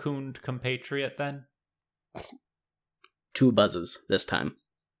cocooned compatriot then? 2 buzzes this time.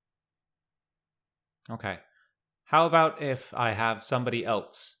 Okay. How about if I have somebody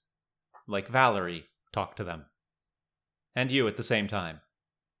else, like Valerie, talk to them? And you at the same time.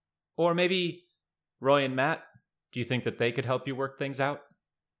 Or maybe Roy and Matt? Do you think that they could help you work things out?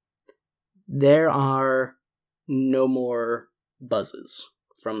 There are no more buzzes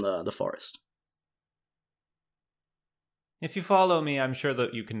from the forest. If you follow me, I'm sure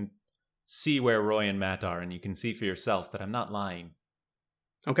that you can see where Roy and Matt are, and you can see for yourself that I'm not lying.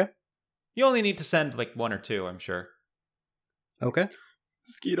 Okay. You only need to send like 1 or 2, I'm sure. Okay.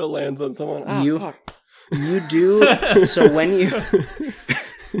 Mosquito lands on someone. Fuck. You do. So when you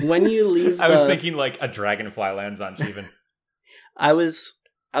leave, I was thinking like a dragonfly lands on Sheevan. I was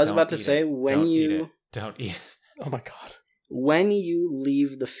Don't about to eat say it. when Don't eat it. Oh my god. when you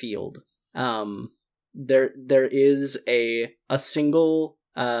leave the field, there is a single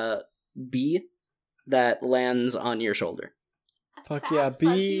bee that lands on your shoulder. Fuck Fat, yeah,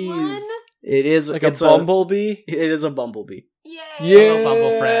 fuzzy one. bees. It is Like it's a bumblebee? It is a bumblebee. Yay! Hello,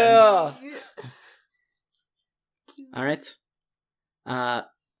 Bumble friend. Cute. All right.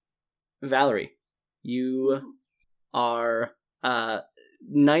 Valerie, you are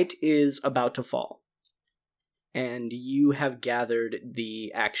night is about to fall. And you have gathered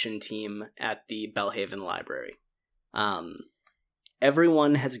the action team at the Bellhaven Library.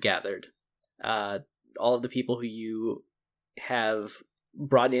 Everyone has gathered. All of the people who you have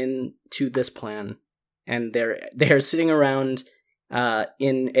brought in to this plan, and they're sitting around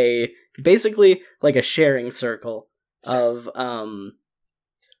in a basically like a sharing circle of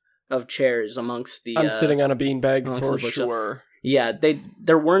chairs amongst the. I'm sitting on a beanbag amongst for the bookshelf. sure. Yeah,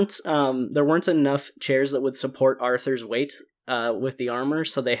 there weren't enough chairs that would support Arthur's weight with the armor,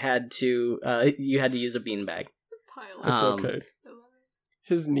 so they had to you had to use a beanbag. Pile It's up. Um, okay. I love it.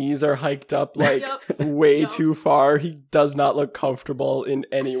 His knees are hiked up like Yep. way Yep. too far. He does not look comfortable in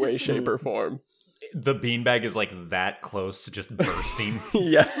any way, shape, or form. The beanbag is like that close to just bursting.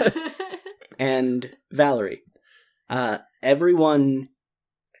 Yes. And Valerie, everyone,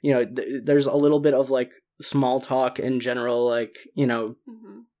 there's a little bit of like small talk in general, like,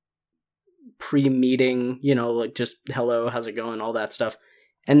 Mhm. pre-meeting, like just hello, how's it going, all that stuff.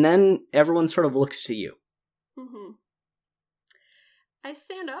 And then everyone sort of looks to you. Mhm. I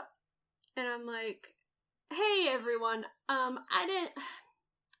stand up and I'm like, "Hey everyone,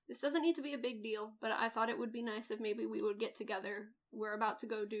 this doesn't need to be a big deal, but I thought it would be nice if maybe we would get together. We're about to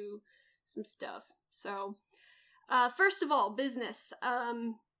go do some stuff. So, first of all, business.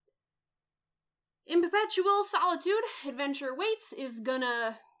 In Perpetual Solitude, Adventure Waits is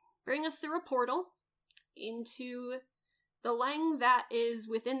gonna bring us through a portal into the Lang that is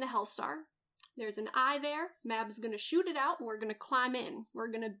within the Hellstar. There's an eye there. Mab's gonna shoot it out, and we're gonna climb in. We're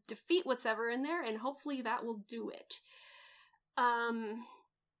gonna defeat whatever in there, and hopefully that will do it.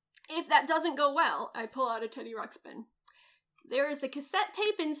 If that doesn't go well, I pull out a Teddy Ruxpin. There is a cassette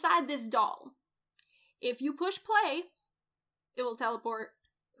tape inside this doll. If you push play, it will teleport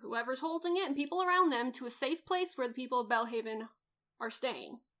whoever's holding it and people around them to a safe place where the people of Bellhaven are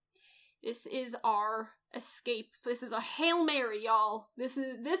staying. This is our escape. This is a Hail Mary, y'all. This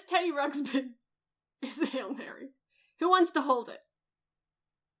Teddy Ruxpin is a Hail Mary. Who wants to hold it?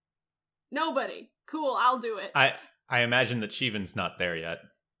 Nobody. Cool, I'll do it. I imagine that Sheevan's not there yet.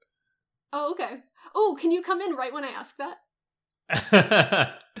 Oh, okay. Oh, can you come in right when I ask that?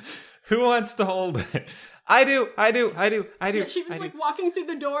 Who wants to hold it? I do. Yeah, she was like walking through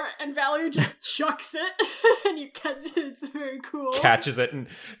the door and Valerie just chucks it and you catch it. It's very cool. Catches it and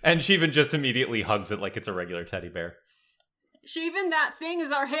Sheevan just immediately hugs it like it's a regular teddy bear. Sheevan, that thing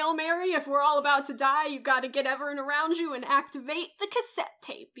is our Hail Mary. If we're all about to die, you gotta get everyone around you and activate the cassette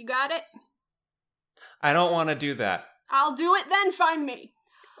tape. You got it? I don't want to do that. I'll do it then, find me.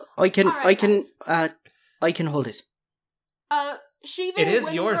 I can All right, I can hold it. Sheevan, It is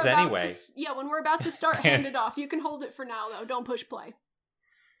when yours we're about anyway. when we're about to start, hand it off. You can hold it for now, though. Don't push play.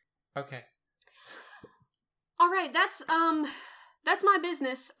 Okay. All right, that's my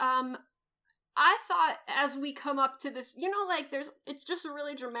business. I thought as we come up to this, it's just a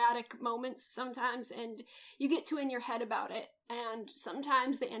really dramatic moment sometimes, and you get too in your head about it, and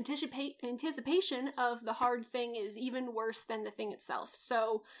sometimes the anticipation of the hard thing is even worse than the thing itself.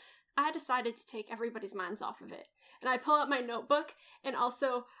 So I decided to take everybody's minds off of it. And I pull out my notebook and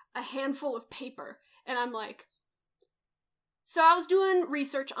also a handful of paper, and I'm like, so I was doing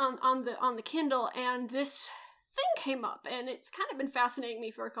research on the Kindle, and this thing came up, and it's kind of been fascinating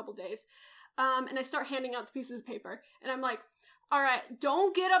me for a couple days. And I start handing out the pieces of paper, and I'm like, all right,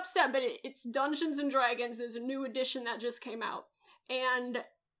 don't get upset, but it's Dungeons and Dragons. There's a new edition that just came out, and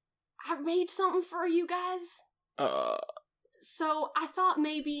I made something for you guys. So I thought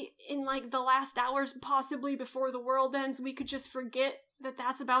maybe in the last hours, possibly before the world ends, we could just forget that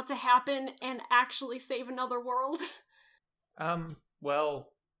that's about to happen and actually save another world. Well,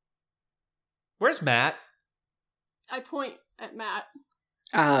 where's Matt? I point at Matt.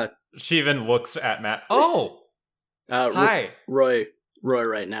 Sheevan looks at Matt. Oh! Hi. Roy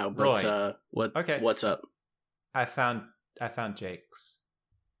right now, but Roy. What's up? I found Jake's.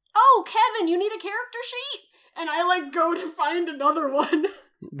 Oh, Kevin, you need a character sheet? And I, like, go to find another one.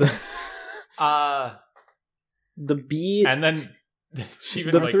 The bee... And then she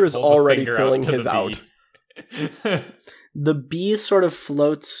even, Arthur is already filling his out. The bee sort of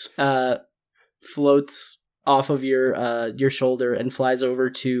floats off of your shoulder and flies over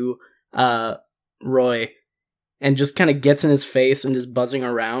to Roy and just kind of gets in his face and is buzzing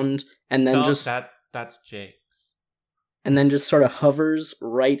around, and then that's Jake's. And then just sort of hovers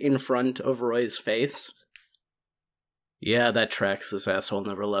right in front of Roy's face. Yeah, that tracks. This asshole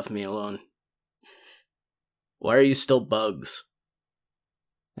never left me alone. Why are you still bugs?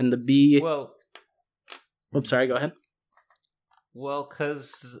 And the bee... Well... Oops, sorry, go ahead. Well,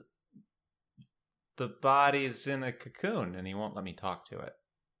 because the body's in a cocoon, and he won't let me talk to it.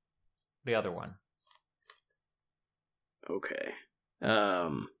 The other one. Okay.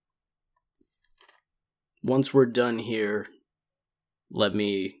 Once we're done here, let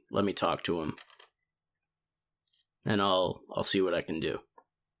me talk to him. And I'll see what I can do.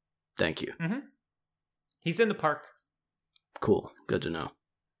 Thank you. Mm-hmm. He's in the park. Cool. Good to know.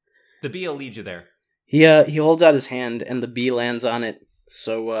 The bee will lead you there. He holds out his hand, and the bee lands on it.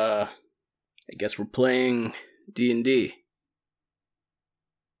 So, I guess we're playing D&D.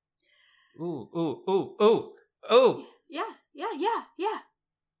 Ooh. Yeah.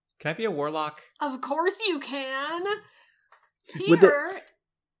 Can I be a warlock? Of course you can.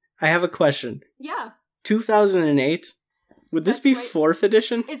 I have a question. Yeah. 2008? Would this be 4th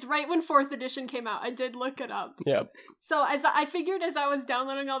edition? It's right when 4th edition came out. I did look it up. Yep. So as I figured as I was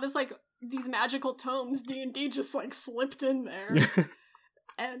downloading all this, like, these magical tomes, D&D just, like, slipped in there.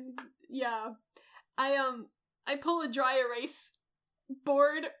 And, yeah. I pull a dry erase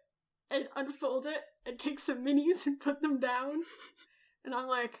board and unfold it and take some minis and put them down. And I'm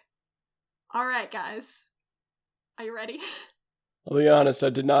like, alright, guys. Are you ready? I'll be honest, I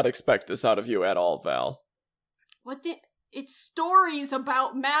did not expect this out of you at all, Val. It's stories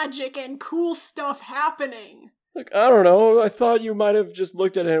about magic and cool stuff happening. Like, I don't know, I thought you might have just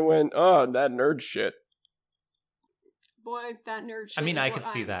looked at it and went, oh, that nerd shit. Boy, that nerd shit I mean, is I what could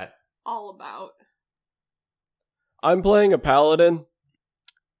see I'm that. all about. I'm playing a paladin.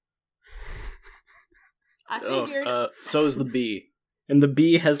 I figured. So is the bee. And the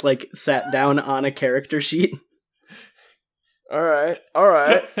bee has, like, sat down on a character sheet. Alright.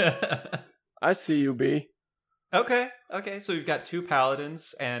 I see you, bee. Okay, so we've got 2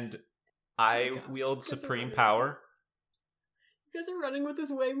 paladins, and I wield supreme power. You guys are running with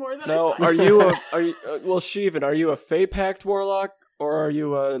this way more than I No, thought. are you Sheevan, are you a Fey Pact warlock, or are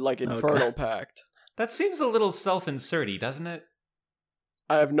you a, Infernal Pact? That seems a little self-inserty, doesn't it?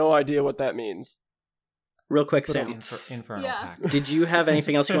 I have no idea what that means. Real quick, Sam. Infernal Pact. Did you have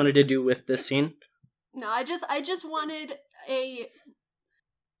anything else you wanted to do with this scene? No, I just wanted a,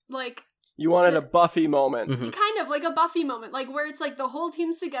 like... You wanted a Buffy moment. Mm-hmm. Kind of, like a Buffy moment, like, where it's, like, the whole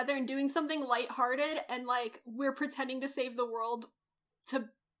team's together and doing something lighthearted, and, like, we're pretending to save the world to,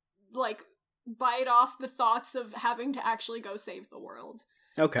 like, bite off the thoughts of having to actually go save the world.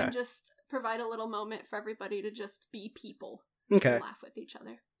 Okay. And just provide a little moment for everybody to just be people. Okay. And laugh with each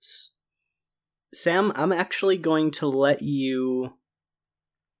other. Sam, I'm actually going to let you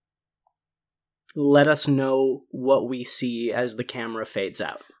let us know what we see as the camera fades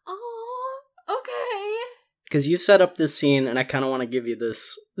out. Oh, okay. Because you set up this scene, and I kind of want to give you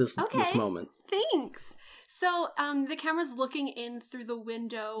this moment. Thanks. So, the camera's looking in through the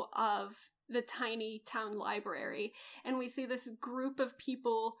window of the tiny town library, and we see this group of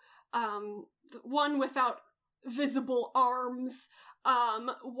people, one without visible arms,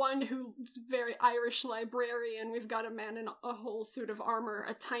 one who's very Irish librarian. We've got a man in a whole suit of armor,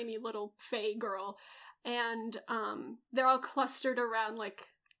 a tiny little fae girl, and they're all clustered around like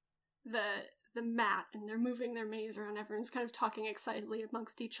the mat, and they're moving their minis around. Everyone's kind of talking excitedly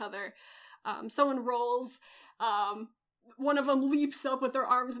amongst each other. Someone rolls. One of them leaps up with their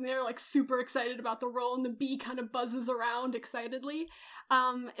arms in the air, like super excited about the roll, and the bee kind of buzzes around excitedly.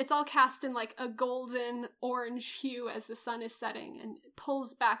 It's all cast in like a golden orange hue as the sun is setting, and it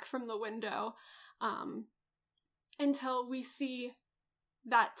pulls back from the window until we see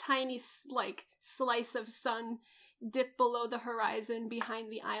that tiny like slice of sun dip below the horizon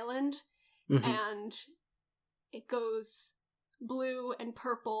behind the island, and it goes blue and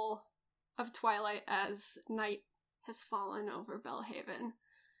purple of twilight as night has fallen over Bellhaven.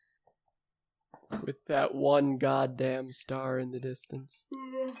 With that one goddamn star in the distance.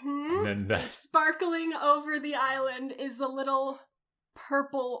 And sparkling over the island is a little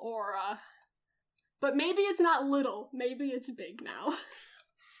purple aura. But maybe it's not little. Maybe it's big now.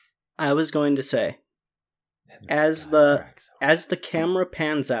 I was going to say, And as sky the cracks open. as the camera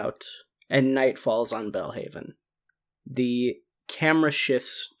pans out and night falls on Bellhaven, the camera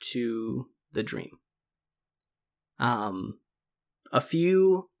shifts to the dream. A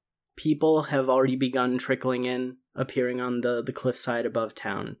few people have already begun trickling in, appearing on the cliffside above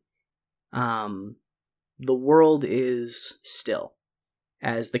town. The world is still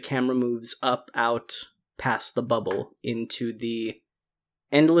as the camera moves up, out, past the bubble, into the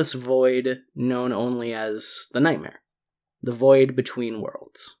endless void known only as the nightmare. The void between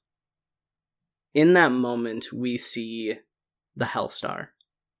worlds. In that moment, we see the Hellstar,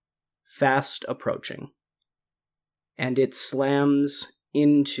 fast approaching, and it slams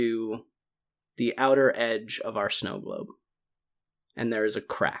into the outer edge of our snow globe, and there is a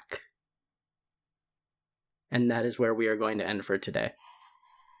crack. And that is where we are going to end for today.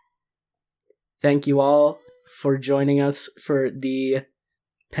 Thank you all for joining us for the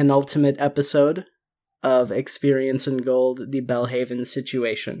penultimate episode of Experience in Gold, the Bellhaven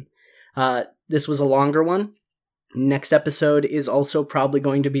situation. This was a longer one. Next episode is also probably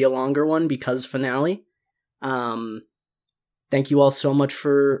going to be a longer one because finale. Thank you all so much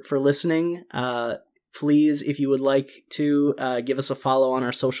for listening. Please, if you would like to, give us a follow on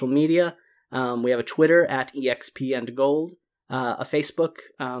our social media. We have a Twitter at EXPandGold, a Facebook,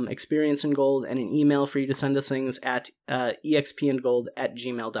 Experience in Gold, and an email for you to send us things at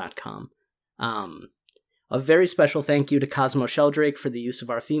expandgold@gmail.com. A very special thank you to Cosmo Sheldrake for the use of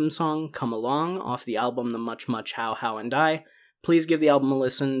our theme song, Come Along, off the album The Much Much How, How, and I. Please give the album a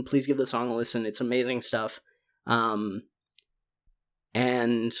listen. Please give the song a listen. It's amazing stuff. And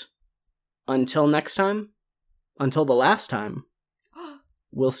until next time, until the last time,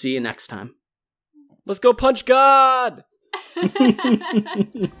 we'll see you next time. Let's go punch God! Listen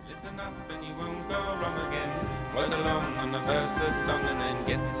up and you won't go wrong again. Float along on the verseless song and then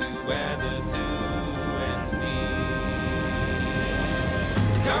get to where the two ends meet.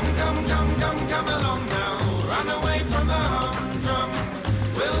 Come along now.